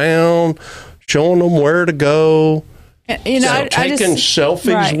them around, showing them where to go, taking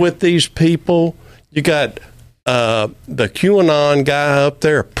selfies with these people. You got the QAnon guy up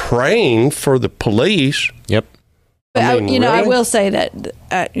there praying for the police. Yep. But really? I will say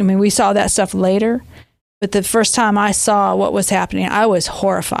that, we saw that stuff later, but the first time I saw what was happening, I was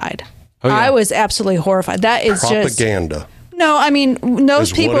horrified. Oh, yeah. I was absolutely horrified. That is propaganda. No, I mean,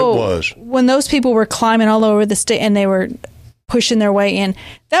 those people, when those people were climbing all over the state and they were pushing their way in,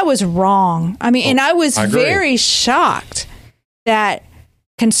 that was wrong. I mean, and I was very shocked that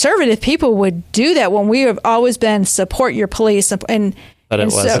conservative people would do that when we have always been support your police. But it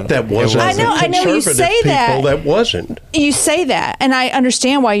wasn't. That wasn't. I know you say that. That wasn't. You say that, and I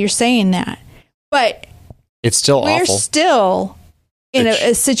understand why you're saying that. But it's still we're awful. Still in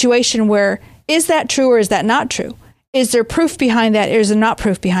a situation where, is that true or is that not true? Is there proof behind that or is there not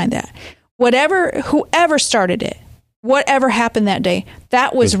proof behind that? Whoever started it, whatever happened that day,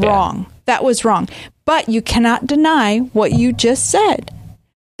 that was wrong. That was wrong. But you cannot deny what you just said.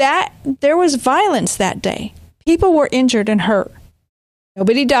 That there was violence that day. People were injured and hurt.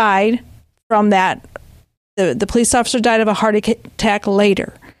 Nobody died from that. The police officer died of a heart attack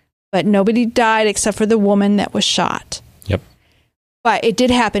later, but nobody died except for the woman that was shot. Yep. But it did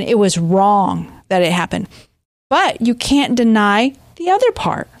happen. It was wrong that it happened. But you can't deny the other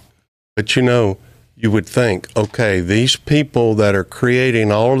part. But you would think, okay, these people that are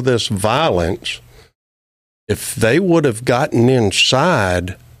creating all of this violence, if they would have gotten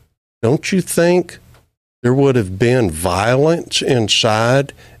inside, don't you think there would have been violence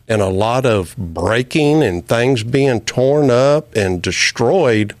inside and a lot of breaking and things being torn up and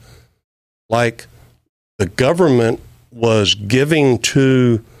destroyed, like the government was giving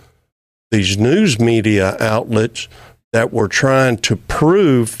to these news media outlets that were trying to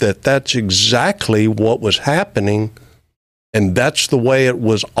prove that that's exactly what was happening And that's the way it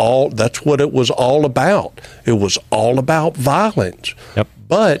was all, that's what it was all about. It was all about violence. Yep.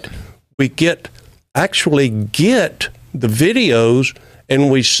 But we actually get the videos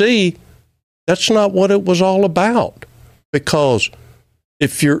and we see that's not what it was all about. Because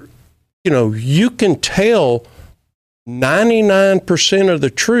if you can tell 99% of the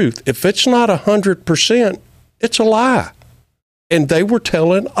truth. If it's not 100%, it's a lie. And they were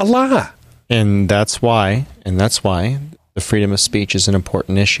telling a lie. And that's why the freedom of speech is an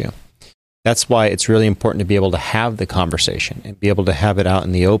important issue. That's why it's really important to be able to have the conversation and be able to have it out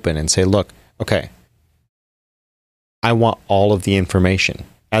in the open and say, look, okay, I want all of the information.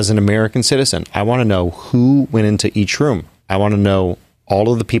 As an American citizen, I want to know who went into each room. I want to know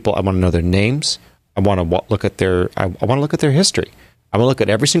all of the people. I want to know their names. I want to look at their history. I want to look at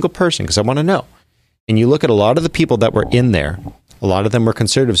every single person because I want to know. And you look at a lot of the people that were in there. A lot of them were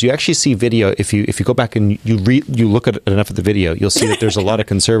conservatives. You actually see video if you go back and you look at enough of the video, you'll see that there's a lot of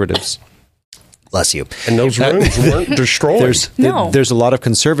conservatives. Bless you. And those rooms weren't destroyed. There's a lot of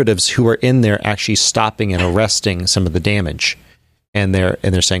conservatives who are in there actually stopping and arresting some of the damage, and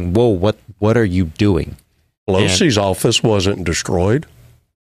they're saying, "Whoa, what are you doing?" Pelosi's office wasn't destroyed,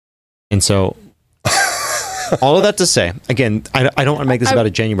 and so all of that to say, again, I don't want to make this about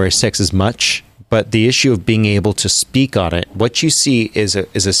a January 6th as much. But the issue of being able to speak on it, what you see is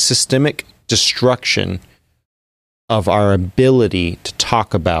a systemic destruction of our ability to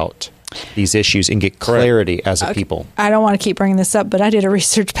talk about these issues and get clarity as a people. I don't want to keep bringing this up, but I did a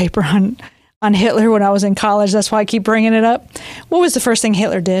research paper on Hitler when I was in college. That's why I keep bringing it up. What was the first thing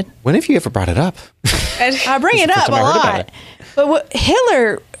Hitler did? When have you ever brought it up? I bring it up a lot. But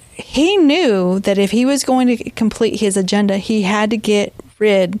Hitler, he knew that if he was going to complete his agenda, he had to get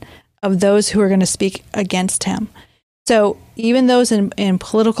rid of those who are going to speak against him. So even those in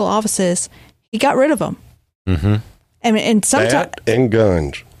political offices, he got rid of them. Mm-hmm. And sometimes that and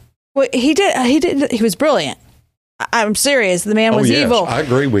guns. Well, he did. He was brilliant. I'm serious. The man was evil. I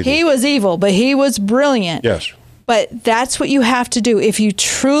agree with you. He was evil, but he was brilliant. Yes. But that's what you have to do. If you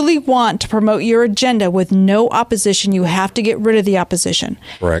truly want to promote your agenda with no opposition, you have to get rid of the opposition.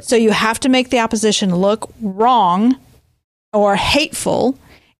 Correct. So you have to make the opposition look wrong or hateful,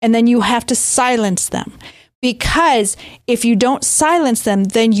 and then you have to silence them. Because if you don't silence them,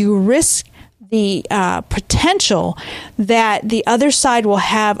 then you risk the potential that the other side will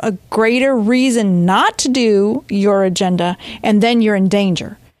have a greater reason not to do your agenda, and then you're in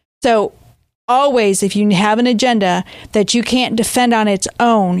danger. So always, if you have an agenda that you can't defend on its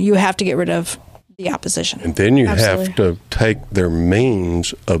own, you have to get rid of the opposition. And then you have to take their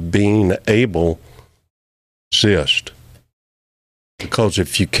means of being able to exist. Because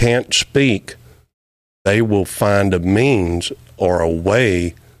if you can't speak, they will find a means or a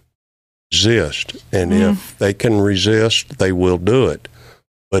way exist. And if they can resist, they will do it.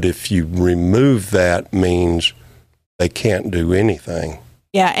 But if you remove that means, they can't do anything.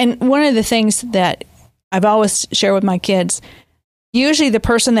 Yeah, and one of the things that I've always shared with my kids, usually the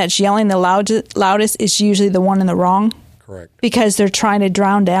person that's yelling the loudest is usually the one in the wrong. Correct. Because they're trying to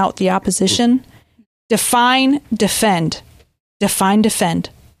drown out the opposition. Define, defend. Define, defend.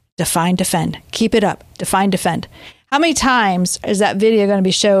 Define, defend. Keep it up. Define, defend. How many times is that video going to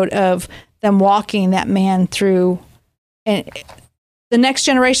be showed of them walking that man through? And the next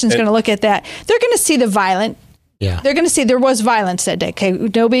generation is going to look at that. They're going to see the violent. Yeah. They're going to see there was violence that day. Okay,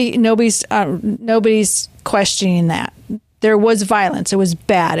 nobody's questioning that. There was violence. It was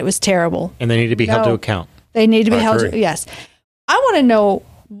bad. It was terrible. And they need to be held to account. They need to be held to, yes. I want to know,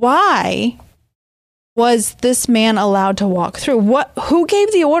 why was this man allowed to walk through? Who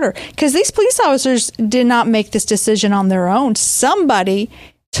gave the order? Because these police officers did not make this decision on their own. Somebody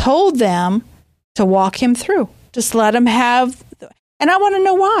told them to walk him through. Just let him have, and I want to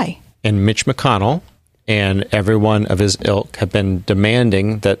know why. And Mitch McConnell and everyone of his ilk have been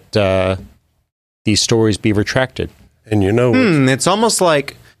demanding that these stories be retracted. And you know, it's almost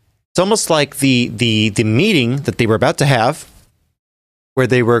like the meeting that they were about to have, where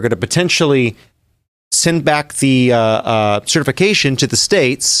they were going to potentially send back the certification to the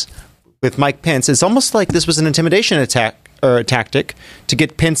states with Mike Pence. It's almost like this was an intimidation attack or a tactic to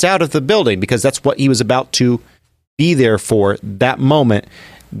get Pence out of the building, because that's what he was about to be there for. That moment,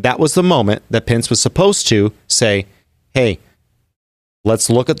 that was the moment that Pence was supposed to say, "Hey, let's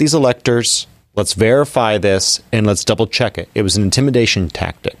look at these electors, let's verify this, and let's double check it." It was an intimidation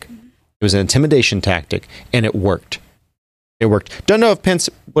tactic. It was an intimidation tactic, and it worked. It worked. Don't know if Pence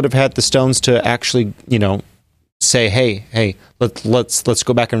would have had the stones to actually, say, "Hey, let's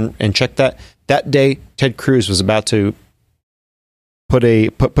go back and check that." That day, Ted Cruz was about to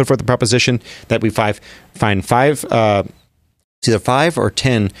put forth the proposition that we find five it's either 5 or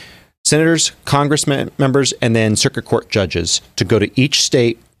 10 senators, congressmen members, and then circuit court judges to go to each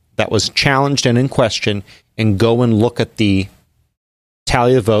state that was challenged and in question and go and look at the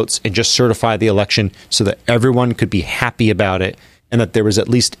tally of votes and just certify the election so that everyone could be happy about it and that there was at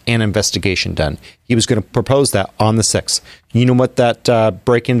least an investigation done. He was going to propose that on the 6th. You know what that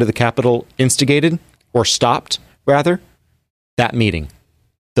break into the Capitol instigated, or stopped, rather? That meeting.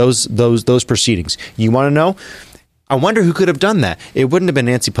 Those proceedings. You want to know? I wonder who could have done that. It wouldn't have been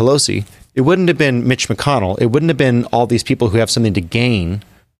Nancy Pelosi. It wouldn't have been Mitch McConnell. It wouldn't have been all these people who have something to gain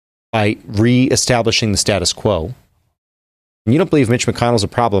by reestablishing the status quo. And you don't believe Mitch McConnell's a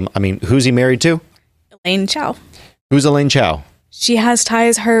problem. I mean, who's he married to? Elaine Chao. Who's Elaine Chao? She has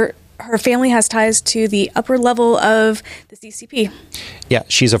ties, her family has ties to the upper level of the CCP. Yeah,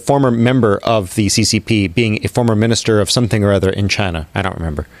 she's a former member of the CCP, being a former minister of something or other in China. I don't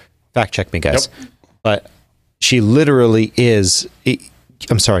remember. Fact check me, guys. Yep. But she literally is.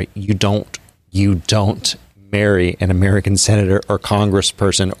 I'm sorry, you don't marry an American senator or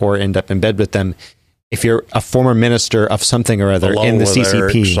congressperson or end up in bed with them if you're a former minister of something or other in the CCP.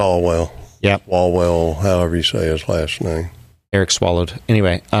 Eric Swalwell. Yeah. Swalwell, however you say his last name. Eric Swallowed.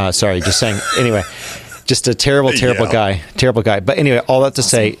 Anyway, sorry, just saying. Anyway, just a terrible guy. Terrible guy. But anyway, all that to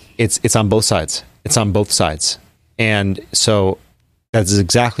say, it's on both sides. It's on both sides. And so that's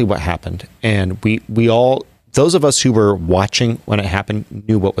exactly what happened. And we all, those of us who were watching when it happened,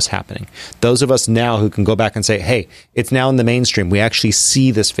 knew what was happening. Those of us now who can go back and say, hey, it's now in the mainstream. We actually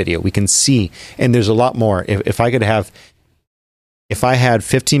see this video. We can see. And there's a lot more. If I had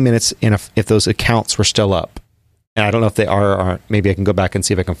 15 minutes if those accounts were still up, and I don't know if they are or aren't, maybe I can go back and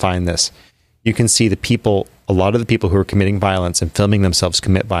see if I can find this. You can see a lot of the people who are committing violence and filming themselves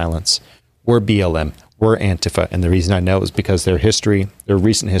commit violence were BLM, were Antifa. And the reason I know is because their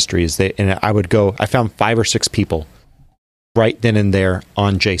recent history is I found 5 or 6 people right then and there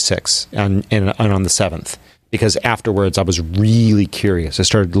on J6 and on the 7th, because afterwards I was really curious. I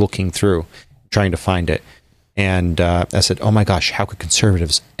started looking through, trying to find it. And I said, oh my gosh, how could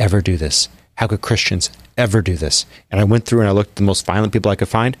conservatives ever do this? How could Christians ever do this? And I went through and I looked at the most violent people I could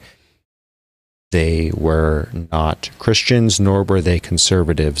find. They were not Christians, nor were they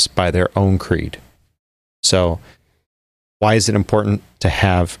conservatives by their own creed. So why is it important to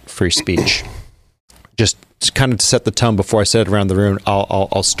have free speech? Just kind of to set the tone before I set it around the room,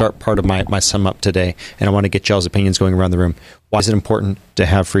 I'll start part of my sum up today, and I want to get y'all's opinions going around the room. Why is it important to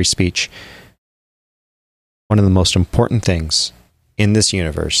have free speech? One of the most important things in this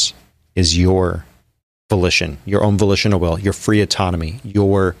universe is your volition, your own volitional will, your free autonomy,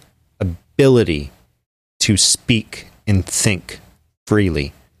 your ability to speak and think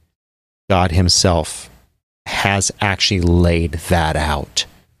freely. God himself has actually laid that out.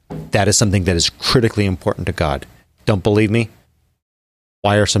 That is something that is critically important to God. Don't believe me?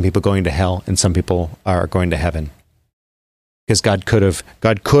 Why are some people going to hell and some people are going to heaven? Because God could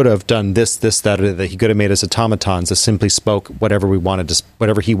have done this, that, or that. He could have made us automatons that simply spoke whatever we wanted,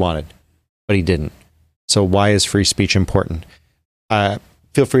 whatever he wanted, but he didn't. So why is free speech important?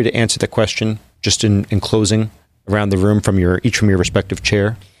 Feel free to answer the question just in closing around the room from your respective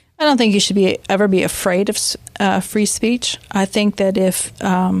chair. I don't think you should ever be afraid of free speech. I think that if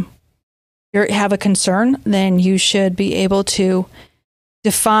you have a concern, then you should be able to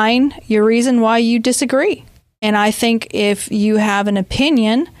define your reason why you disagree. And I think if you have an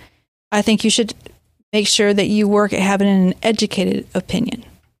opinion, I think you should make sure that you work at having an educated opinion.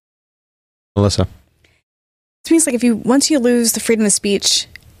 Melissa? It means like once you lose the freedom of speech,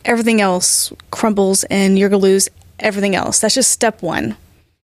 everything else crumbles and you're going to lose everything else. That's just step one.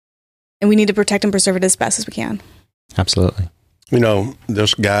 And we need to protect and preserve it as best as we can. Absolutely. You know,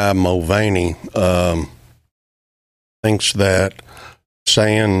 this guy, Mulvaney, thinks that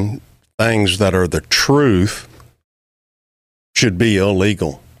saying things that are the truth should be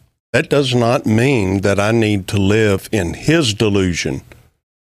illegal. That does not mean that I need to live in his delusion.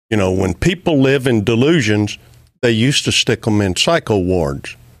 You know, when people live in delusions, they used to stick them in psycho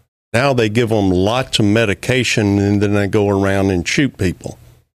wards. Now they give them lots of medication and then they go around and shoot people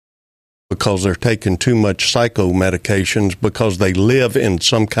because they're taking too much psycho medications because they live in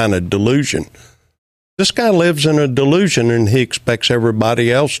some kind of delusion. This guy lives in a delusion and he expects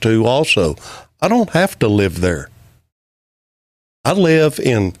everybody else to also. I don't have to live there. I live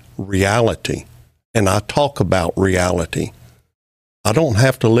in reality and I talk about reality. I don't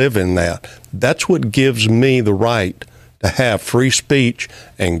have to live in that. That's what gives me the right to have free speech,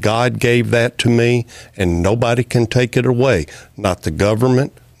 and God gave that to me, and nobody can take it away. Not the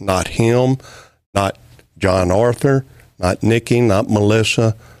government, not him, not John Arthur, not Nikki, not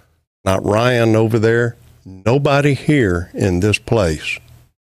Melissa, not Ryan over there. nobody here in this place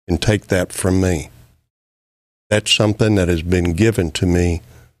can take that from me. That's something that has been given to me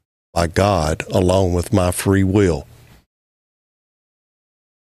by God along with my free will.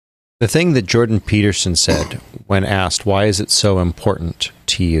 The thing that Jordan Peterson said when asked, why is it so important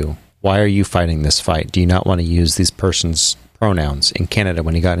to you? Why are you fighting this fight? Do you not want to use these person's pronouns in Canada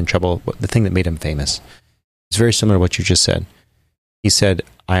when he got in trouble? The thing that made him famous is very similar to what you just said. He said,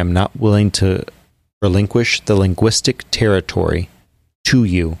 I am not willing to relinquish the linguistic territory to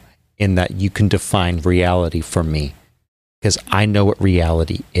you in that you can define reality for me, because I know what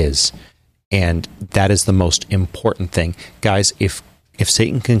reality is. And that is the most important thing. Guys, if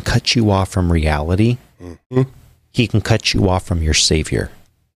Satan can cut you off from reality, he can cut you off from your Savior.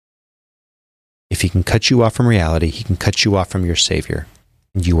 If he can cut you off from reality, he can cut you off from your Savior.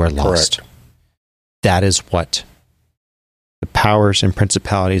 And you are lost. Correct. That is what the powers and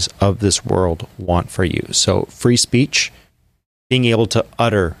principalities of this world want for you. So free speech, being able to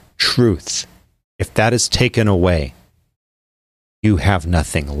utter truth, if that is taken away, you have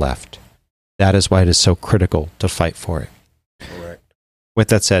nothing left. That is why it is so critical to fight for it. Correct. With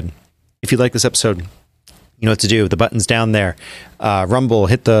that said, if you like this episode, you know what to do. The button's down there. Rumble,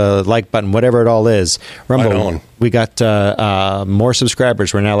 hit the like button, whatever it all is. Rumble, right on. We got more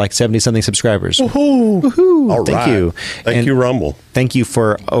subscribers. We're now like 70-something subscribers. Woohoo! Woohoo! All Thank right. you. Thank you, Rumble. Thank you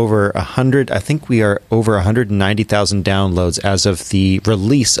for over 100. I think we are over 190,000 downloads as of the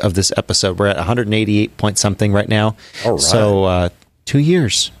release of this episode. We're at 188 point something right now. All right. So 2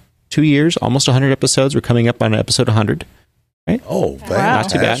 years. 2 years, almost 100 episodes. We're coming up on episode 100. Right? Oh, Not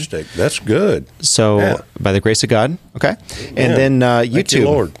too bad. fantastic. That's good. So, Yeah. by the grace of God, okay? And Yeah. then Thank YouTube. you,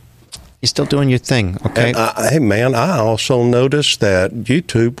 Lord. You're still doing your thing, okay? And hey, man, I also noticed that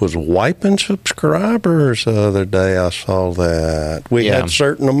YouTube was wiping subscribers the other day. I saw that. We Yeah. had a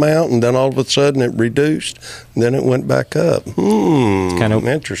certain amount, and then all of a sudden it reduced, and then it went back up. kind of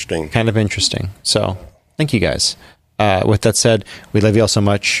interesting. Kind of interesting. So, thank you guys. With that said, we love you all so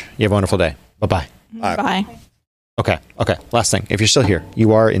much. You have a wonderful day. Bye-bye. Bye. Okay. Last thing. If you're still here,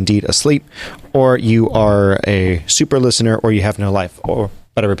 you are indeed asleep, or you are a super listener, or you have no life, or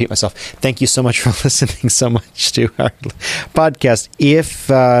but I repeat myself. Thank you so much for listening so much to our podcast.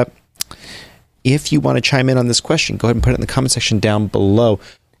 If you want to chime in on this question, go ahead and put it in the comment section down below.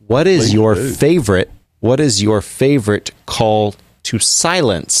 What is Please your do. favorite? What is your favorite call to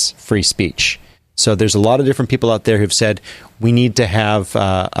silence free speech? So there's a lot of different people out there who've said we need to have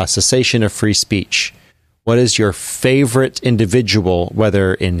a cessation of free speech. What is your favorite individual,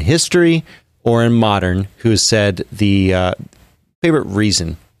 whether in history or in modern, who has said the favorite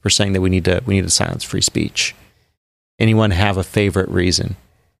reason for saying that we need to silence free speech? Anyone have a favorite reason?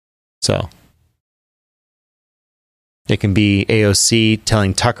 So it can be AOC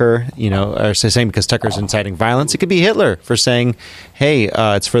telling Tucker, or saying because Tucker's inciting violence. It could be Hitler for saying, "Hey,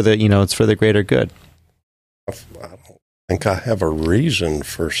 it's for the greater good." I don't think I have a reason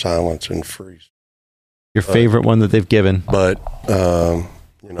for silence and free. Your favorite one that they've given, But,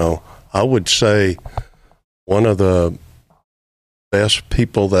 I would say one of the best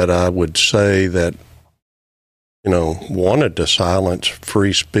people that I would say that, wanted to silence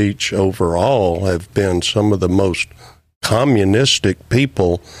free speech overall have been some of the most communistic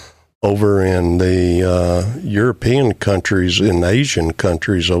people over in the European countries and Asian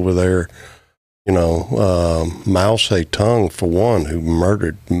countries over there. Mao Zedong, for one, who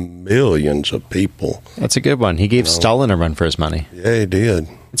murdered millions of people. that's a good one. He gave Stalin a run for his money. Yeah, he did.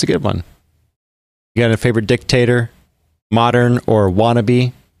 It's a good one. You got a favorite dictator, modern or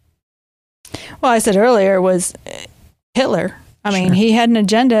wannabe? Well, I said earlier was Hitler. I mean, he had an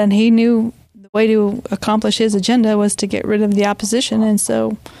agenda, and he knew the way to accomplish his agenda was to get rid of the opposition, and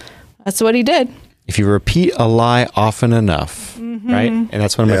so that's what he did. If you repeat a lie often enough, right? And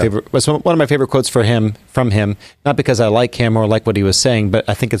that's one of my favorite. Was one of my favorite quotes from him. Not because I like him or like what he was saying, but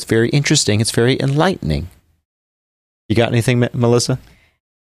I think it's very interesting. It's very enlightening. You got anything, Melissa?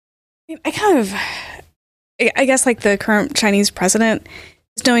 I guess like the current Chinese president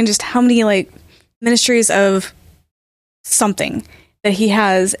is knowing just how many ministries of something that he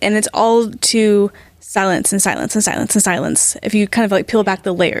has, and it's all to silence and silence and silence and silence. If you kind of peel back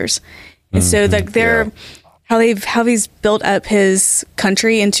the layers, and so how he's built up his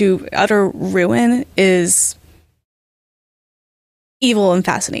country into utter ruin is evil and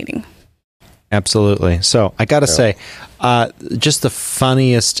fascinating. Absolutely. So I got to say, just the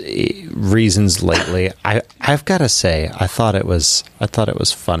funniest reasons lately. I've got to say, I thought it was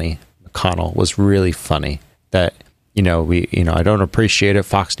funny. McConnell was really funny. That I don't appreciate it.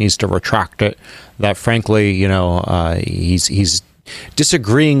 Fox needs to retract it. That frankly, he's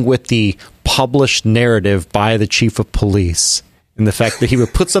disagreeing with the published narrative by the chief of police, and the fact that he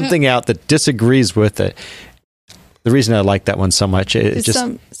would put something out that disagrees with it. The reason I like that one so much is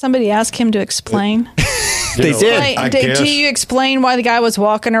Did somebody ask him to explain? They did. Do you explain why the guy was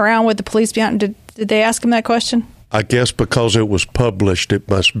walking around with the police behind? Did they ask him that question? I guess because it was published, it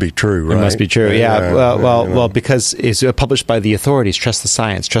must be true, right? It must be true, yeah. Well, because it's published by the authorities. Trust the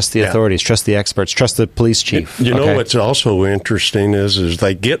science, trust the authorities, trust the experts, trust the police chief. You know what's also interesting is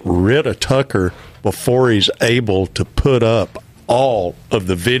they get rid of Tucker before he's able to put up all of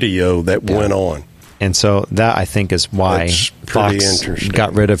the video that went on. And so that, I think, is why Fox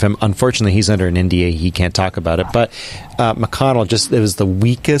got rid of him. Unfortunately, he's under an NDA. He can't talk about it. But McConnell, it was the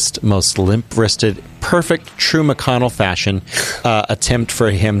weakest, most limp-wristed, perfect, true McConnell fashion attempt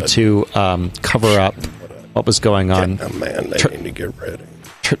for him to cover up what was going on. Man, they need to get ready.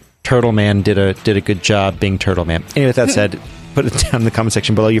 Turtle Man did a good job being Turtle Man. Anyway, with that said, put it down in the comment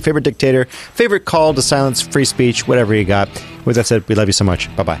section below. Your favorite dictator, favorite call to silence free speech, whatever you got. With that said, we love you so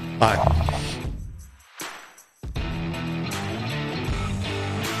much. Bye-bye. Bye.